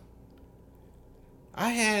on, I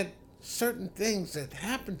had certain things that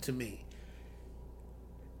happened to me.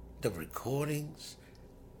 The recordings,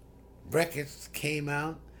 records came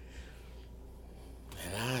out,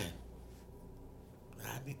 and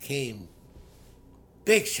I became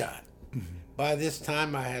big shot. Mm-hmm. By this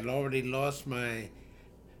time, I had already lost my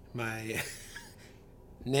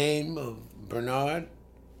name of Bernard,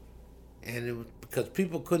 and it was because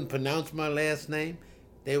people couldn't pronounce my last name.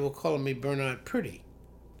 They were calling me Bernard Purdy.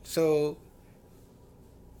 So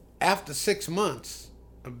after 6 months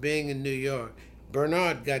of being in New York,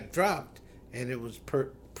 Bernard got dropped, and it was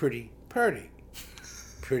Pretty Purdy.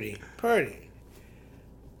 Pretty Purdy.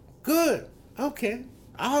 Good. Okay.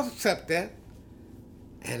 I'll accept that.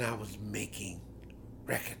 And I was making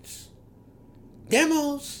records.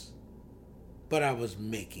 Demos, but I was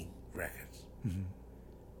making records. Mm-hmm.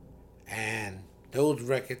 And those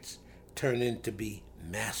records turned into be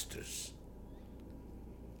masters,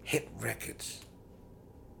 hit records.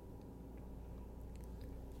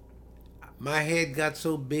 My head got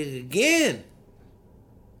so big again.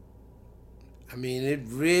 I mean, it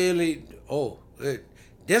really,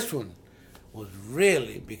 this one was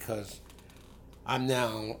really because I'm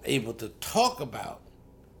now able to talk about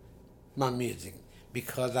my music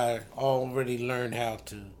because I already learned how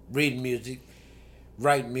to read music,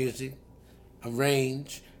 write music,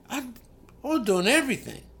 arrange. I was doing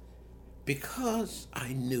everything because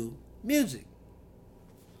I knew music.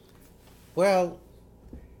 Well,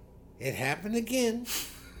 it happened again.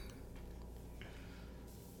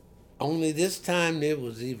 Only this time it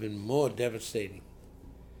was even more devastating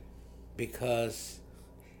because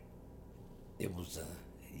it was a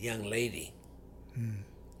young lady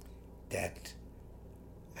that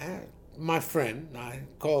my friend, I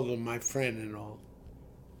called her my friend and all,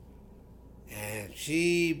 and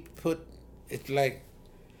she put, it's like,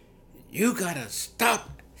 you gotta stop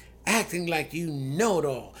acting like you know it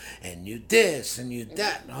all, and you this and you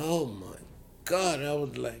that. Oh my God, I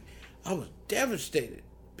was devastated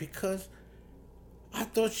because I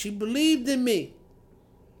thought she believed in me,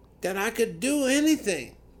 that I could do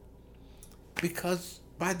anything. Because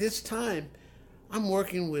by this time, I'm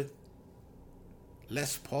working with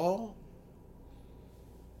Les Paul.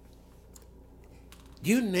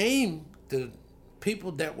 You name the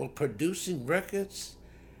people that were producing records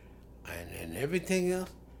and everything else.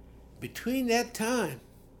 Between that time,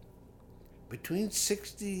 between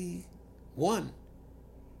 61,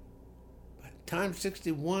 by the time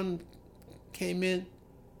 61 came in,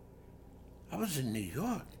 I was in New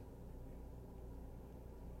York.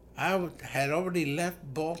 I had already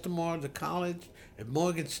left Baltimore to college at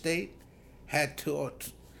Morgan State, had 2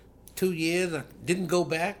 years. I didn't go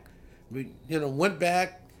back. Went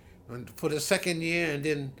back for the second year, and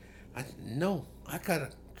then I'm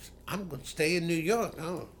going to stay in New York.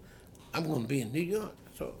 Oh, I'm going to be in New York.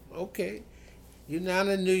 So, okay, you're now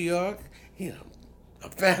in New York, a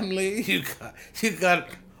family, you got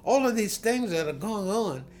all of these things that are going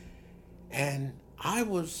on, and I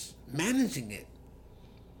was managing it.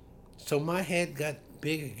 So my head got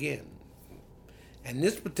big again. And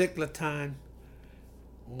this particular time,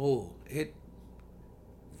 it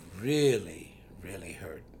really, really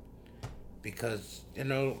hurt. Because,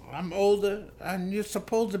 I'm older and you're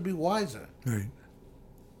supposed to be wiser. Right.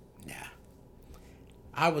 Yeah.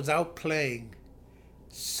 I was out playing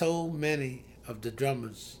so many of the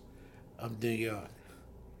drummers of New York.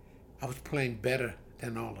 I was playing better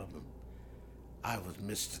than all of them. I was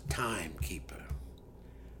Mr. Timekeeper.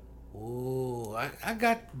 Oh, I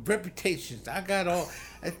got reputations.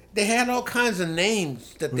 They had all kinds of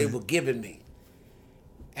names that they were giving me.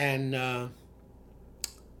 And I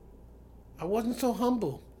wasn't so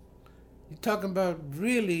humble. You're talking about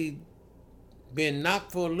really being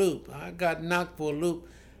knocked for a loop. I got knocked for a loop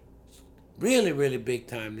really, really big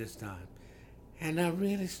time this time. And I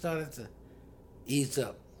really started to ease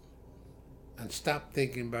up and stop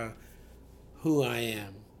thinking about who I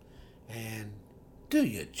am and do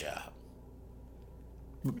your job.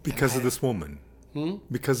 Because of this woman.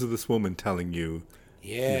 Because of this woman telling you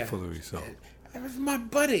you're full of yourself. It was my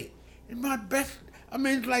buddy. And my best,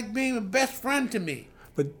 it's like being a best friend to me.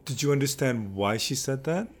 But did you understand why she said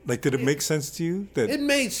that? Like, did it make sense to you? It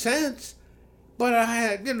made sense. But I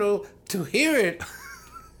had, to hear it,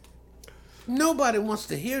 nobody wants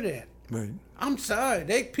to hear that. Right. I'm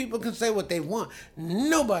sorry. People can say what they want.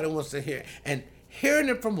 Nobody wants to hear it. And hearing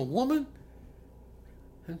it from a woman,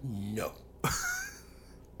 no.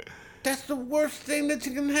 That's the worst thing that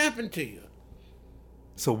can happen to you.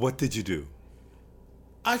 So what did you do?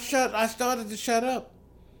 I started to shut up.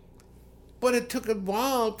 But it took a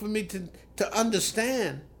while for me to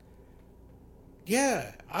understand.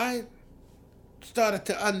 Yeah, I started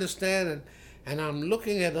to understand, and I'm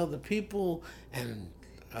looking at other people, and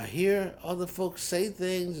I hear other folks say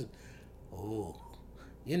things,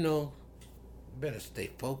 and, better stay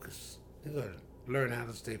focused. You gotta learn how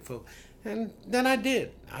to stay focused. And then I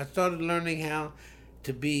did. I started learning how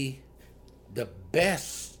to be the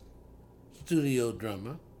best studio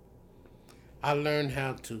drummer. I learned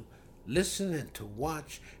how to listen and to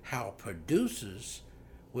watch how producers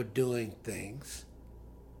were doing things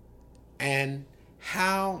and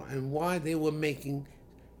how and why they were making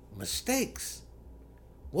mistakes.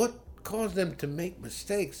 What caused them to make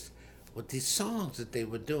mistakes with these songs that they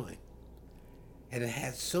were doing. And it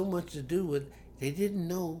had so much to do with they didn't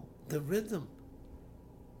know the rhythm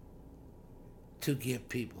to give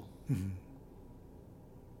people. Mm-hmm.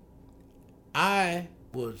 I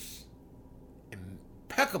was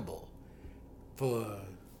impeccable for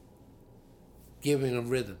giving a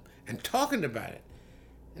rhythm and talking about it.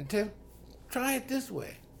 And try it this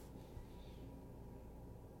way.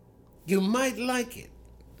 You might like it.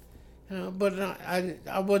 But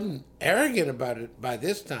I wasn't arrogant about it by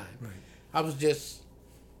this time. Right. I was just,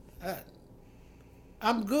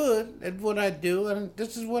 I'm good at what I do, and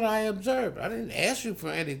this is what I observed. I didn't ask you for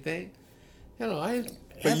anything. I didn't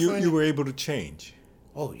But ask for you were able to change.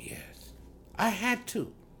 Oh, yes. I had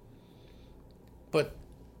to. But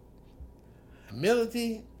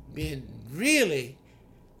humility, being really,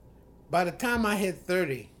 by the time I hit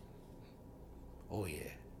 30, oh, yeah,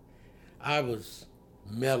 I was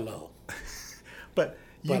mellow. But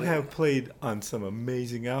you But, have played on some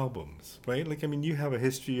amazing albums, right? Like, I mean, you have a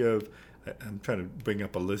history of, I'm trying to bring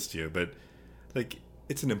up a list here, but like,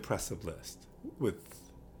 it's an impressive list with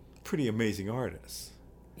pretty amazing artists.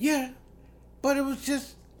 Yeah, but it was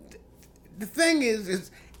just, the thing is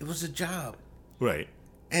it was a job. Right.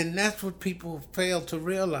 And that's what people fail to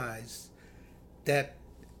realize, that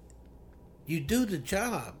you do the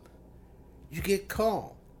job, you get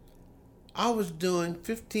called. I was doing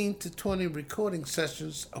 15 to 20 recording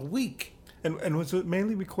sessions a week. And was it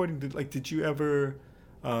mainly recording? Did you ever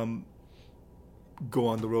go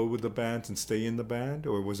on the road with the bands and stay in the band,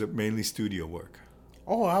 or was it mainly studio work?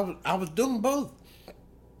 Oh, I was doing both.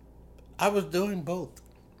 I was doing both.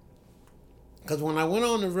 Because when I went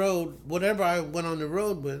on the road, whatever I went on the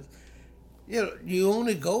road with, you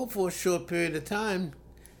only go for a short period of time,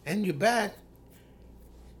 and you're back.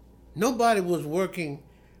 Nobody was working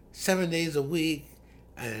 7 days a week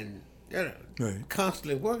and Right.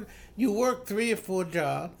 constantly working. You work 3 or 4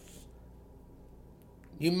 jobs.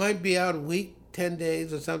 You might be out a week, 10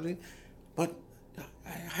 days or something, but I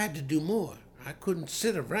had to do more. I couldn't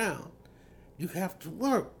sit around. You have to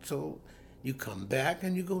work. So you come back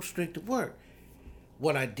and you go straight to work.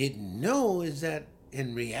 What I didn't know is that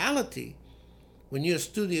in reality, when you're a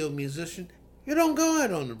studio musician, you don't go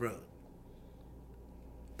out on the road.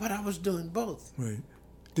 But I was doing both. Right.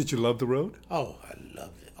 Did you love the road? Oh, I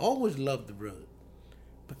loved it. Always loved the road.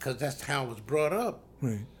 Because that's how I was brought up.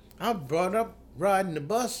 Right. I was brought up riding the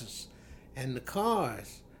buses and the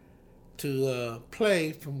cars to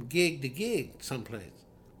play from gig to gig someplace.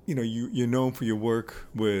 You're known for your work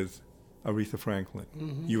with Aretha Franklin.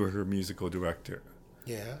 Mm-hmm. You were her musical director.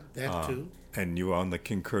 Yeah, that too. And you were on the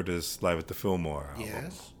King Curtis Live at the Fillmore album.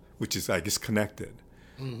 Yes. Which is, I guess, connected.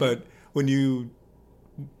 Mm-hmm. But can you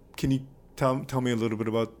tell me a little bit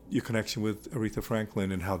about your connection with Aretha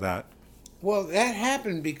Franklin and how that... Well, that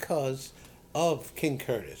happened because of King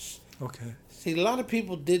Curtis. Okay. See, a lot of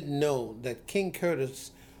people didn't know that King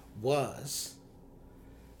Curtis was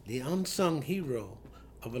the unsung hero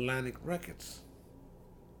of Atlantic Records.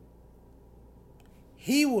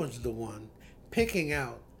 He was the one picking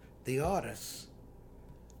out the artists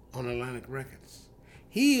on Atlantic Records.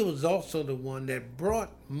 He was also the one that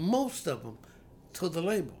brought most of them to the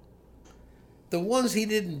label. The ones he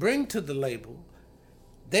didn't bring to the label,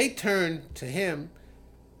 they turned to him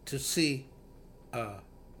to see,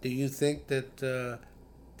 do you think that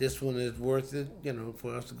this one is worth it,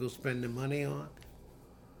 for us to go spend the money on?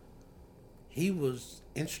 He was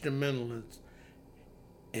instrumental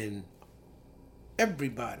in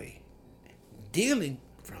everybody dealing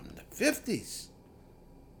from the 50s,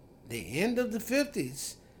 the end of the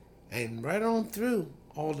 50s, and right on through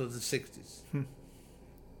all of the 60s.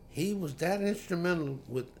 He was that instrumental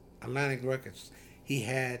with Atlantic Records. He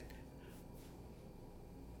had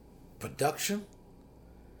production.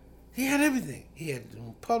 He had everything. He had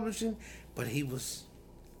publishing, but he was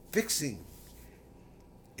fixing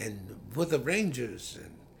and with arrangers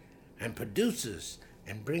and producers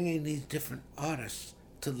and bringing these different artists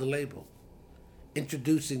to the label,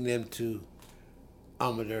 introducing them to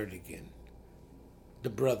Ahmet Ertegun, the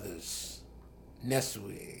brothers,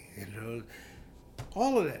 Nesue,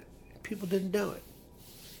 all of that. People didn't know it.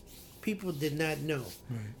 People did not know.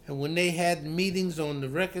 Right. And when they had meetings on the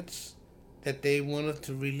records that they wanted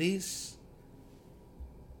to release,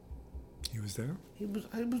 He was there? he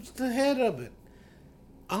was the head of it.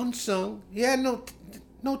 Unsung. He had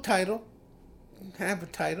no title. Didn't have a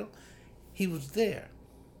title. He was there.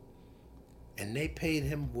 And they paid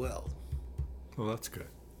him well. Well, that's good.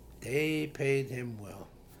 They paid him well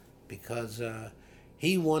because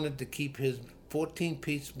he wanted to keep his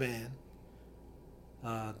 14-piece band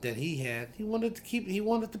that he had. He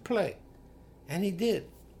wanted to play, and he did.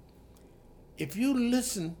 If you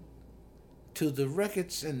listen to the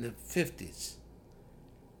records in the 50s,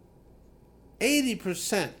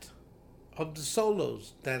 80% of the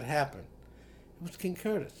solos that happened, it was King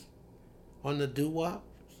Curtis on the doo-wop,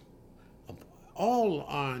 all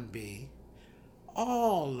R&B,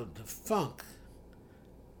 all of the funk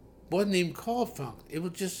wasn't even called funk. It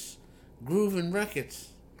was just grooving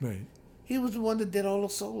records. Right. He was the one that did all the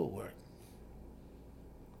solo work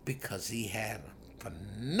because he had a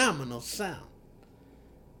phenomenal sound.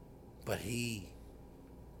 But the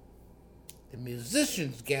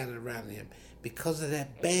musicians gathered around him because of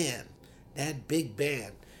that band, that big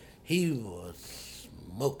band. He was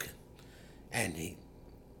smoking, and they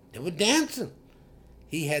were dancing.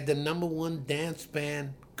 He had the number one dance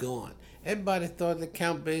band going. Everybody thought that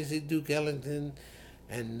Count Basie, Duke Ellington,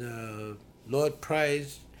 and Lloyd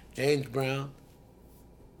Price, James Brown.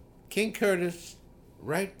 King Curtis,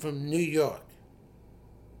 right from New York,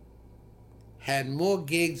 had more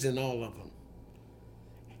gigs than all of them.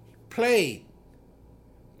 Played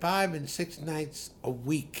 5 and 6 nights a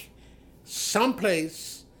week,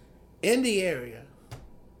 someplace in the area,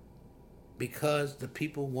 because the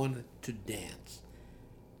people wanted to dance.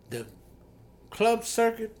 The club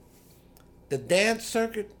circuit, the dance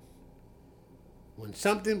circuit, when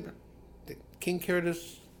something, the King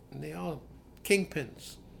Curtis, and they all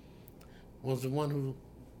kingpins, was the one who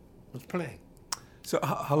was playing. So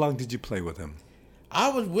how long did you play with him? I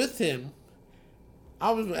was with him.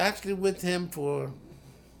 I was actually with him for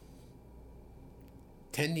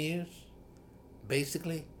 10 years,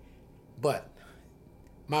 basically. But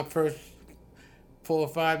my first 4 or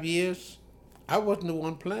 5 years, I wasn't the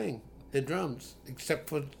one playing the drums, except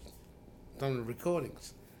for some of the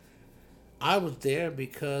recordings. I was there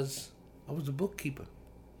because I was a bookkeeper.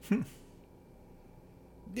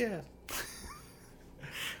 Yeah.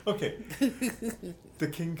 Okay. The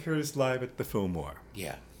King Curtis Live at the Fillmore.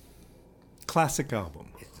 Yeah. Classic album.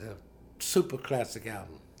 It's a super classic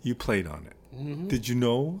album. You played on it. Mm-hmm. Did you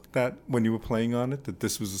know that when you were playing on it that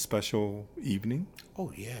this was a special evening?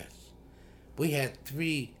 Oh, yes. We had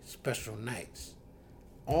 3 special nights.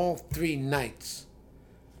 All 3 nights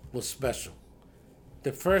were special.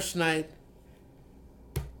 The first night,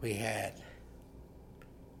 we had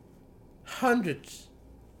hundreds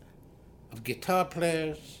of guitar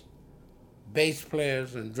players, bass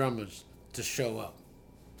players, and drummers to show up.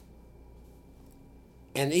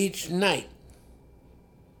 And each night,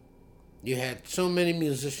 you had so many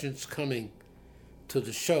musicians coming to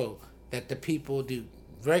the show that the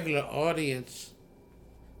regular audience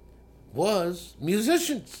was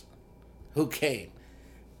musicians who came.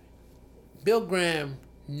 Bill Graham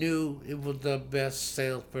knew it was the best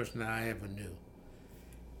salesperson I ever knew.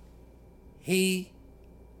 He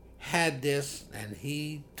had this, and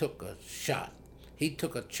he took a shot. He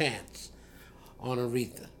took a chance on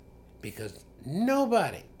Aretha, because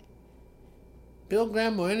nobody, Bill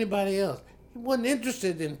Graham or anybody else, he wasn't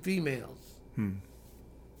interested in females.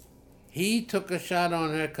 He took a shot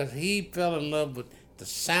on her because he fell in love with the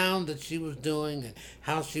sound that she was doing and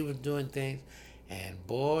how she was doing things. And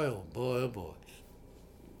boy, oh boy, oh boy.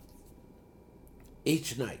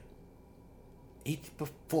 Each night, each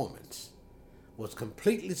performance was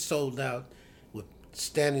completely sold out with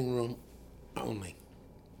standing room only.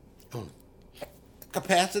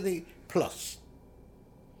 Capacity plus.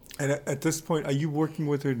 And at this point, are you working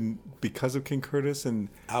with her because of King Curtis? And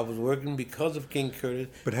I was working because of King Curtis.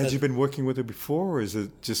 But had you been working with her before, or is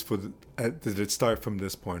it just did it start from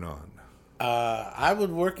this point on? I was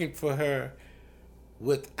working for her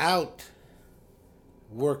without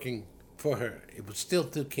working for her. It was still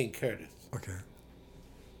through King Curtis. Okay.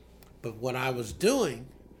 But what I was doing,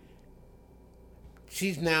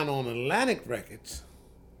 she's now on Atlantic Records.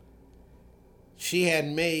 She had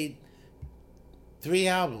made 3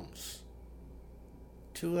 albums.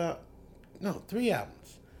 3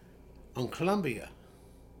 albums on Columbia.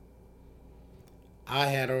 I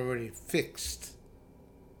had already fixed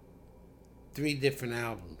 3 different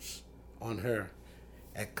albums on her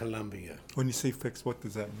at Columbia. When you say fix, what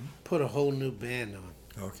does that mean? Put a whole new band on.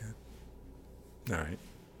 Okay. All right.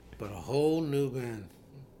 Put a whole new band.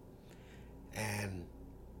 And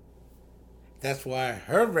that's why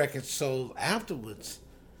her records sold afterwards.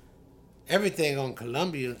 Everything on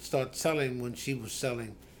Columbia started selling when she was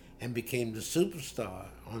selling and became the superstar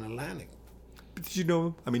on Atlantic. But did you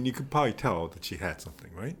know, I mean, you could probably tell that she had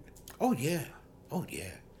something, right? Oh, yeah. Oh,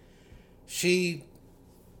 yeah.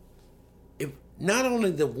 Not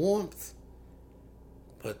only the warmth,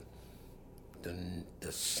 but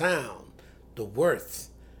the sound, the worth,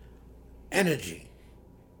 energy,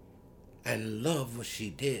 and love what she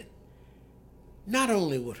did. Not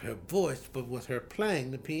only with her voice, but with her playing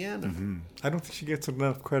the piano. Mm-hmm. I don't think she gets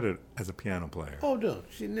enough credit as a piano player. Oh, no.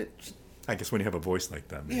 I guess when you have a voice like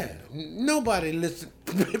that. Maybe. Yeah. Nobody listened.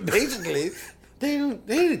 Basically, they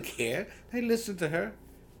didn't care. They listened to her.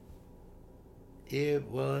 It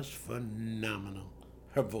was phenomenal.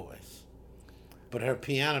 Her voice. but her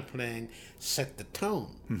piano playing set the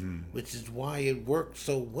tone, which is why it worked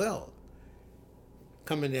so well.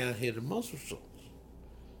 Coming down here to Muscle Shoals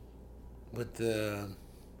with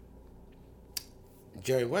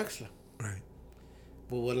Jerry Wexler. Right.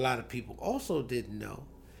 But what a lot of people also didn't know,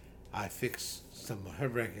 I fixed some of her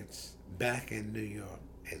records back in New York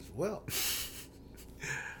as well.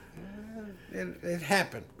 It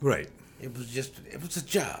happened. Right. It was a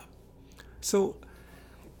job. So,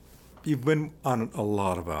 you've been on a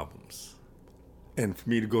lot of albums. And for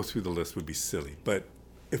me to go through the list would be silly. But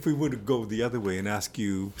if we were to go the other way and ask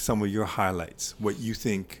you some of your highlights, what you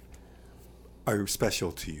think are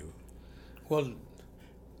special to you. Well,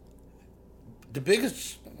 the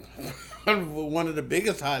biggest, one of the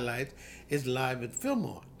biggest highlights is Live at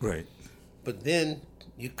Fillmore. Right. But then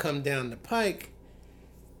you come down the pike,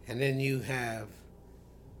 and then you have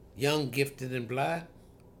Young, Gifted, and Black,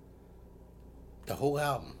 the whole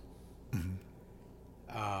album.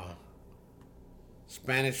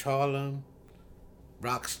 Spanish Harlem,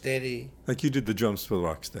 Rocksteady. Like you did the drums for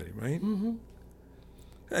Rocksteady, right? Mm-hmm.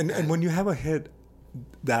 And when you have a hit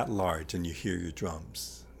that large and you hear your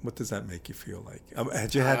drums, what does that make you feel like?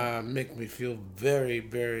 Had you had? Make me feel very,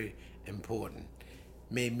 very important.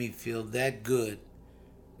 Made me feel that good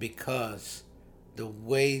because the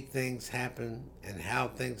way things happen and how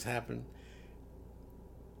things happen,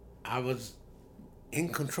 I was in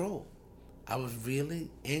control. I was really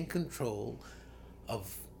in control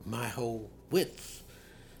of my whole wits.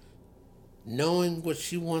 Knowing what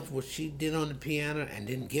she wants, what she did on the piano, and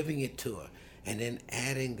then giving it to her, and then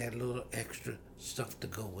adding that little extra stuff to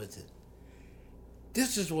go with it.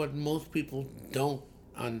 This is what most people don't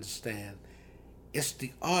understand. It's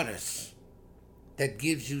the artist that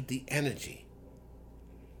gives you the energy,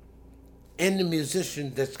 and the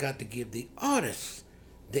musician that's got to give the artist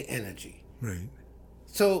the energy. Right.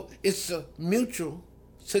 So it's a mutual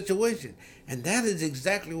situation. And that is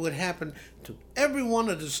exactly what happened to every one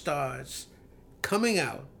of the stars coming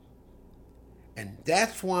out. And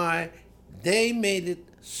that's why they made it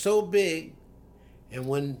so big. And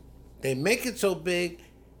when they make it so big,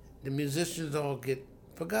 the musicians all get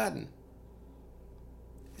forgotten.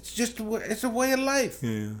 It's just it's a way of life.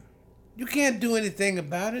 Yeah. You can't do anything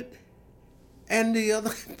about it. And the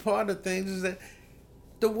other part of things is that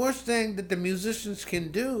the worst thing that the musicians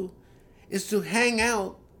can do is to hang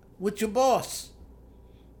out with your boss.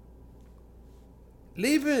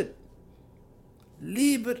 Leave it.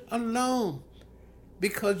 Leave it alone.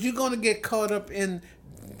 Because you're going to get caught up in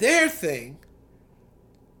their thing,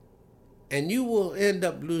 and you will end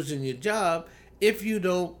up losing your job if you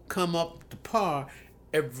don't come up to par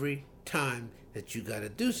every time that you got to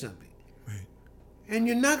do something. Right. And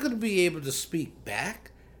you're not going to be able to speak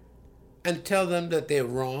back and tell them that they're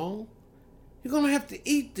wrong. You're going to have to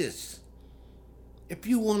eat this if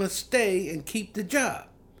you want to stay and keep the job.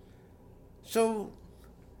 So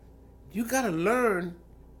you got to learn,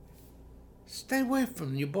 stay away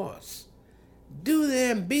from your boss. Do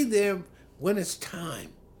there and be there when it's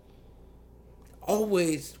time.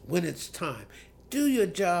 Always when it's time. Do your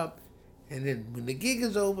job, and then when the gig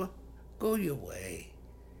is over, go your way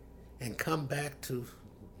and come back to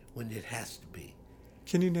when it has to be.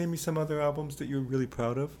 Can you name me some other albums that you're really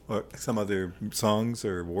proud of? Or some other songs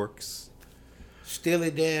or works?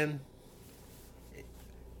 Steely Dan.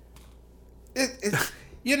 It's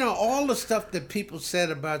you know, all the stuff that people said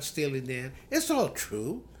about Steely Dan, it's all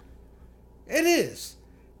true. It is.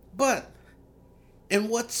 But in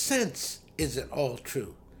what sense is it all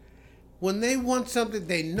true? When they want something,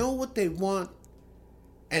 they know what they want,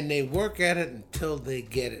 and they work at it until they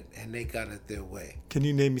get it, and they got it their way. Can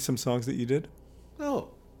you name me some songs that you did? Oh,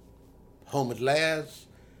 Home at Last,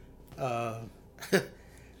 the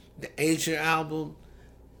Asia album,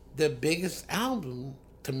 the biggest album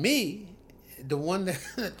to me, the one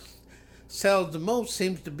that sells the most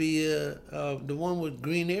seems to be the one with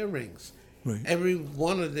Green Earrings. Right. Every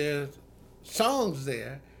one of their songs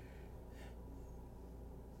there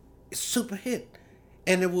is super hit,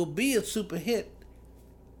 and it will be a super hit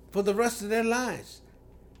for the rest of their lives.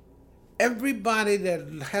 Everybody that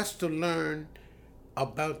has to learn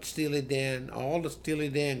about Steely Dan, all the Steely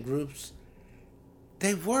Dan groups,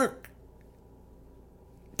 they work.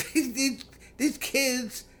 These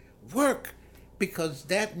kids work because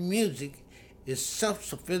that music is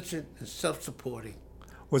self-sufficient and self-supporting.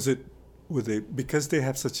 Were they, because they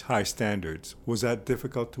have such high standards, was that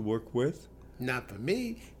difficult to work with? Not for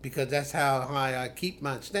me, because that's how high I keep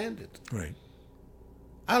my standards. Right.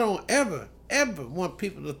 I don't ever want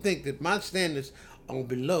people to think that my standards are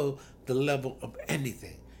below the level of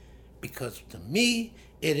anything. Because to me,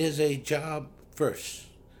 it is a job first.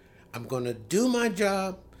 I'm going to do my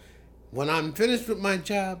job. When I'm finished with my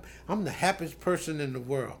job, I'm the happiest person in the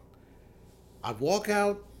world. I walk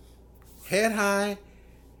out, head high,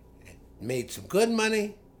 made some good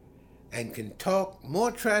money, and can talk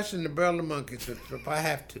more trash than the Barrel of Monkeys if I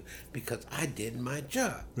have to, because I did my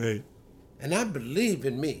job. Right. And I believe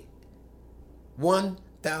in me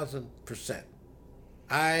 1,000%.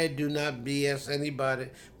 I do not BS anybody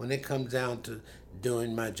when it comes down to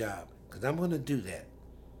doing my job, because I'm going to do that.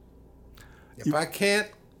 If I can't,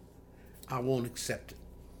 I won't accept it.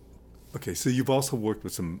 Okay, so you've also worked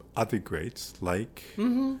with some other greats like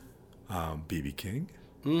B.B. King.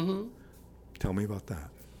 Mm-hmm. Tell me about that.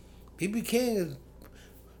 B.B. King is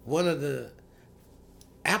one of the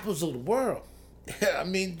apples of the world. I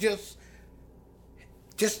mean, just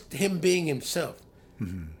him being himself.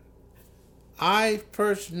 Mm-hmm. I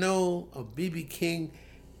first know of B.B. King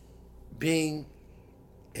being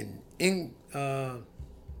in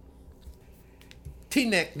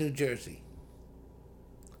Teaneck, New Jersey.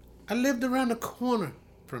 I lived around the corner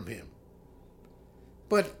from him.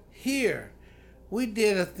 But here, we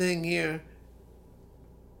did a thing here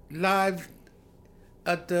live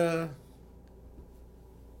at the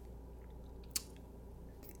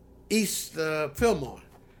East Fillmore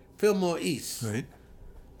East. Right.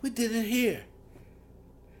 We did it here.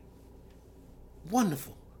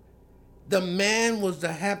 Wonderful. The man was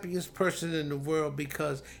the happiest person in the world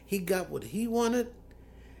because he got what he wanted,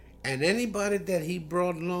 and anybody that he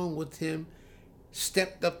brought along with him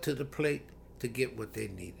stepped up to the plate to get what they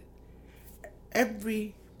needed.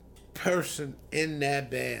 Every person in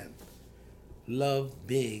that band loved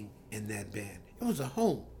being in that band. It was a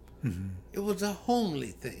home. Mm-hmm. It was a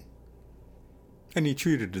homely thing. And he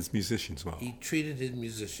treated his musicians well. He treated his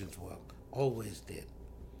musicians well. Always did.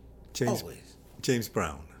 Always. James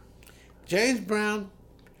Brown. James Brown,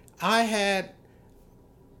 I had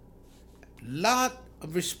a lot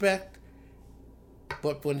of respect,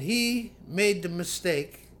 but when he made the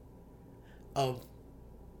mistake of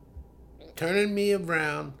turning me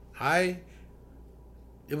around, it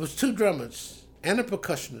was 2 drummers and a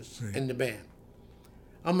percussionist in the band.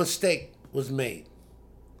 A mistake was made.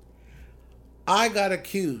 I got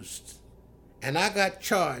accused and I got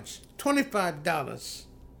charged $25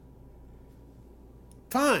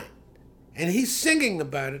 fine. And he's singing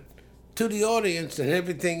about it to the audience and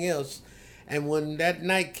everything else. And when that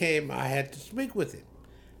night came, I had to speak with him.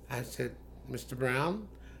 I said, Mr. Brown,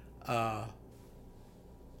 I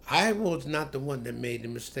was not the one that made the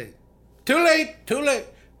mistake. Too late.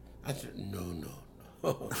 I said,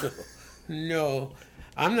 no.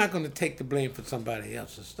 I'm not going to take the blame for somebody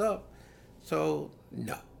else's stuff. So,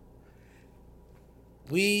 no.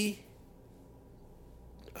 We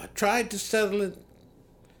tried to settle it,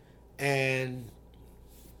 and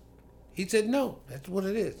he said, no, that's what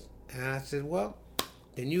it is. And I said, well,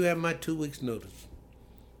 then you have my 2 weeks' notice.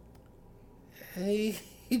 And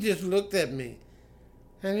he just looked at me,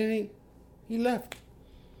 and then he left.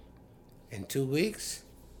 In 2 weeks,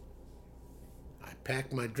 I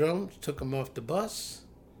packed my drums, took them off the bus.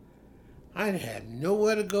 I had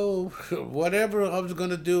nowhere to go, whatever I was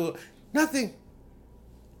going to do, nothing.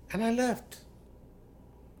 And I left.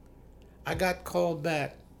 I got called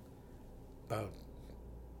back about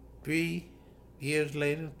 3 or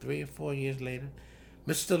 4 years later.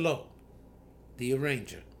 Mr. Lowe, the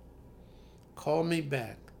arranger, called me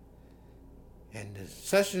back. And the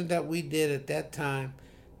session that we did at that time,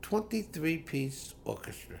 23-piece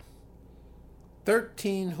orchestra,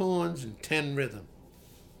 13 horns and 10 rhythm.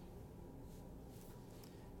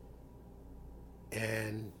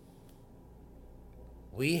 And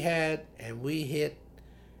we had and we hit,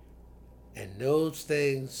 and those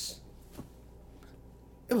things,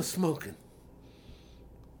 it was smoking.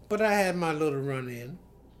 But I had my little run in.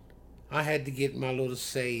 I had to get my little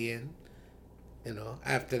say in,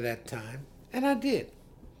 after that time. And I did.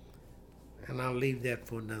 And I'll leave that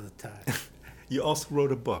for another time. You also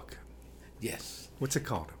wrote a book. Yes. What's it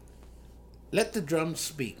called? Let the Drums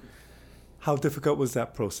Speak. How difficult was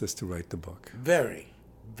that process to write the book? Very,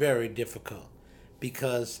 very difficult.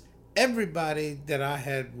 Because everybody that I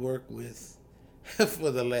had worked with for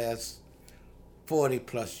the last 40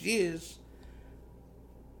 plus years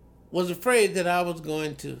was afraid that I was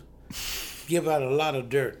going to give out a lot of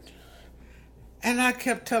dirt. And I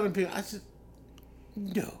kept telling people, I said,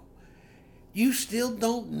 no, you still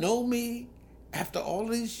don't know me after all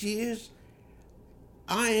these years?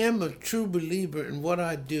 I am a true believer in what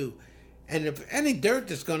I do. And if any dirt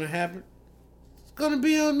that's going to happen, it's going to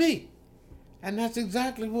be on me. And that's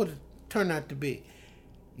exactly what it turned out to be.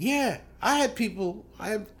 Yeah, I have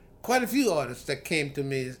quite a few artists that came to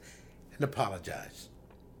me and apologized.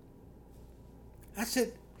 I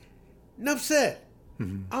said, enough said.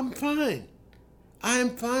 I'm fine. I am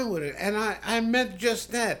fine with it. And I meant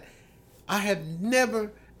just that. I have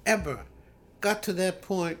never, ever got to that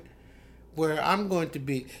point where I'm going to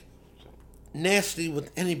be nasty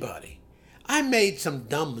with anybody. I made some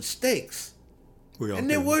dumb mistakes. And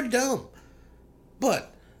they were dumb.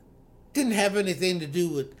 But didn't have anything to do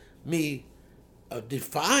with me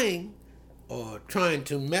defying or trying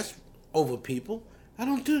to mess over people. I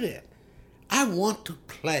don't do that. I want to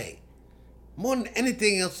play. More than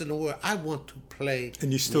anything else in the world, I want to play.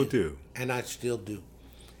 And you still do. And I still do.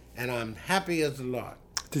 And I'm happy as a lark.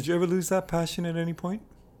 Did you ever lose that passion at any point?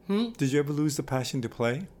 Did you ever lose the passion to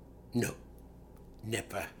play? No.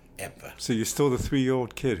 Never, ever. So you're still the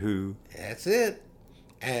 3-year-old kid who... That's it.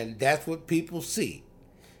 And that's what people see.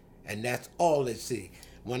 And that's all they see.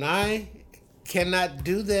 When I cannot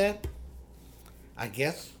do that, I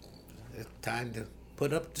guess it's time to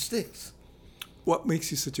put up the sticks. What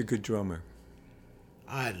makes you such a good drummer?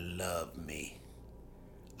 I love me.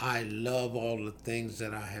 I love all the things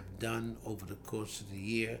that I have done over the course of the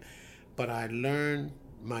year, but I learned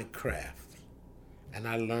my craft, and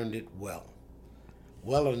I learned it well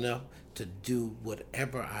enough to do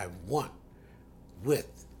whatever I want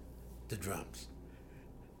with the drums.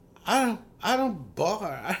 I don't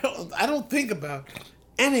bar. I don't think about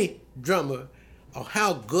any drummer or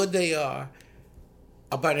how good they are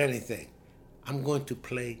about anything. I'm going to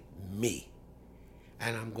play me,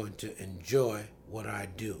 and I'm going to enjoy what I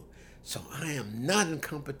do. So I am not in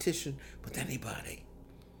competition with anybody.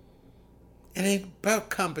 It ain't about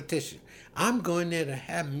competition. I'm going there to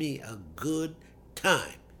have me a good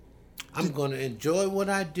time. I'm going to enjoy what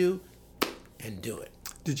I do and do it.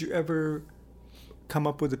 Did you ever come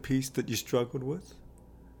up with a piece that you struggled with?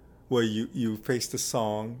 Where you faced a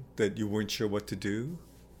song that you weren't sure what to do?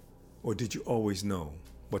 Or did you always know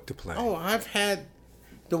what to play? Oh, I've had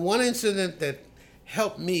the one incident that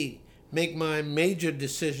helped me make my major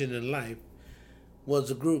decision in life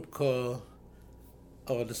was a group called,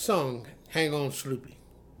 or the song, Hang On Sloopy.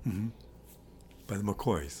 By the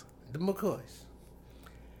McCoys. The McCoys.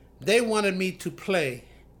 They wanted me to play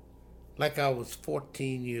like I was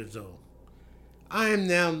 14 years old. I am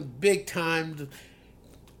now big time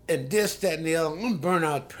and this, that, and the other. I'm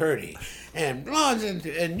Bernard Purdie. And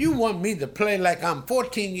you want me to play like I'm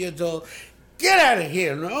 14 years old? Get out of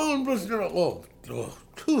here.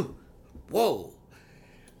 Whoa.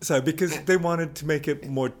 So because they wanted to make it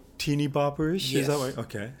more teeny bopperish? Yes. Is that right?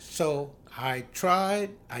 Okay. So I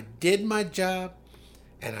did my job,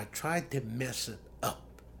 and I tried to mess it up.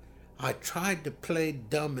 I tried to play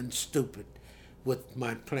dumb and stupid with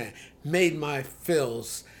my plan. Made my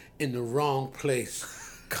fills in the wrong place.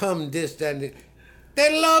 Come this, that, and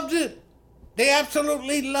they loved it. They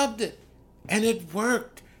absolutely loved it. And it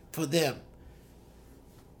worked for them.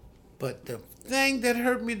 But the thing that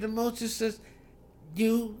hurt me the most is that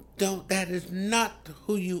that is not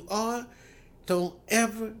who you are. Don't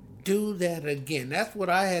ever do that again. That's what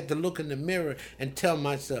I had to look in the mirror and tell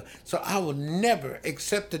myself. So I will never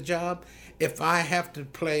accept a job if I have to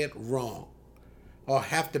play it wrong or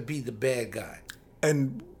have to be the bad guy.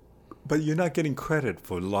 But you're not getting credit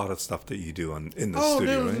for a lot of stuff that you do in the studio, right? Oh,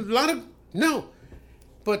 there's a lot of... No.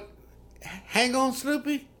 But Hang On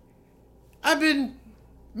Sloopy, I've been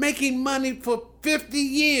making money for 50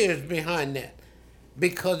 years behind that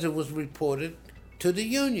because it was reported to the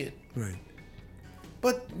union. Right.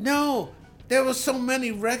 But no, there were so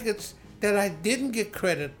many records that I didn't get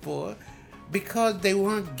credit for because they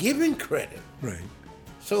weren't giving credit. Right.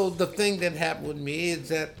 So the thing that happened with me is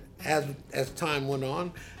that as time went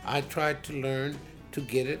on, I tried to learn to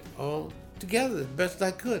get it all together as best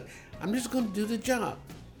I could. I'm just going to do the job.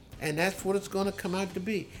 And that's what it's going to come out to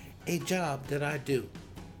be, a job that I do.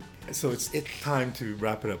 So it's time to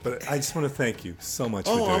wrap it up. But I just want to thank you so much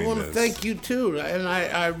for doing this. I want to thank you too. And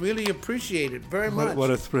I really appreciate it very much.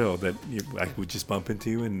 What a thrill that I would just bump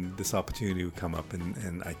into you and this opportunity would come up.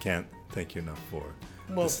 And I can't thank you enough for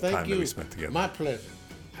this time that we spent together. My pleasure.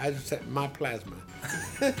 I just said my plasma.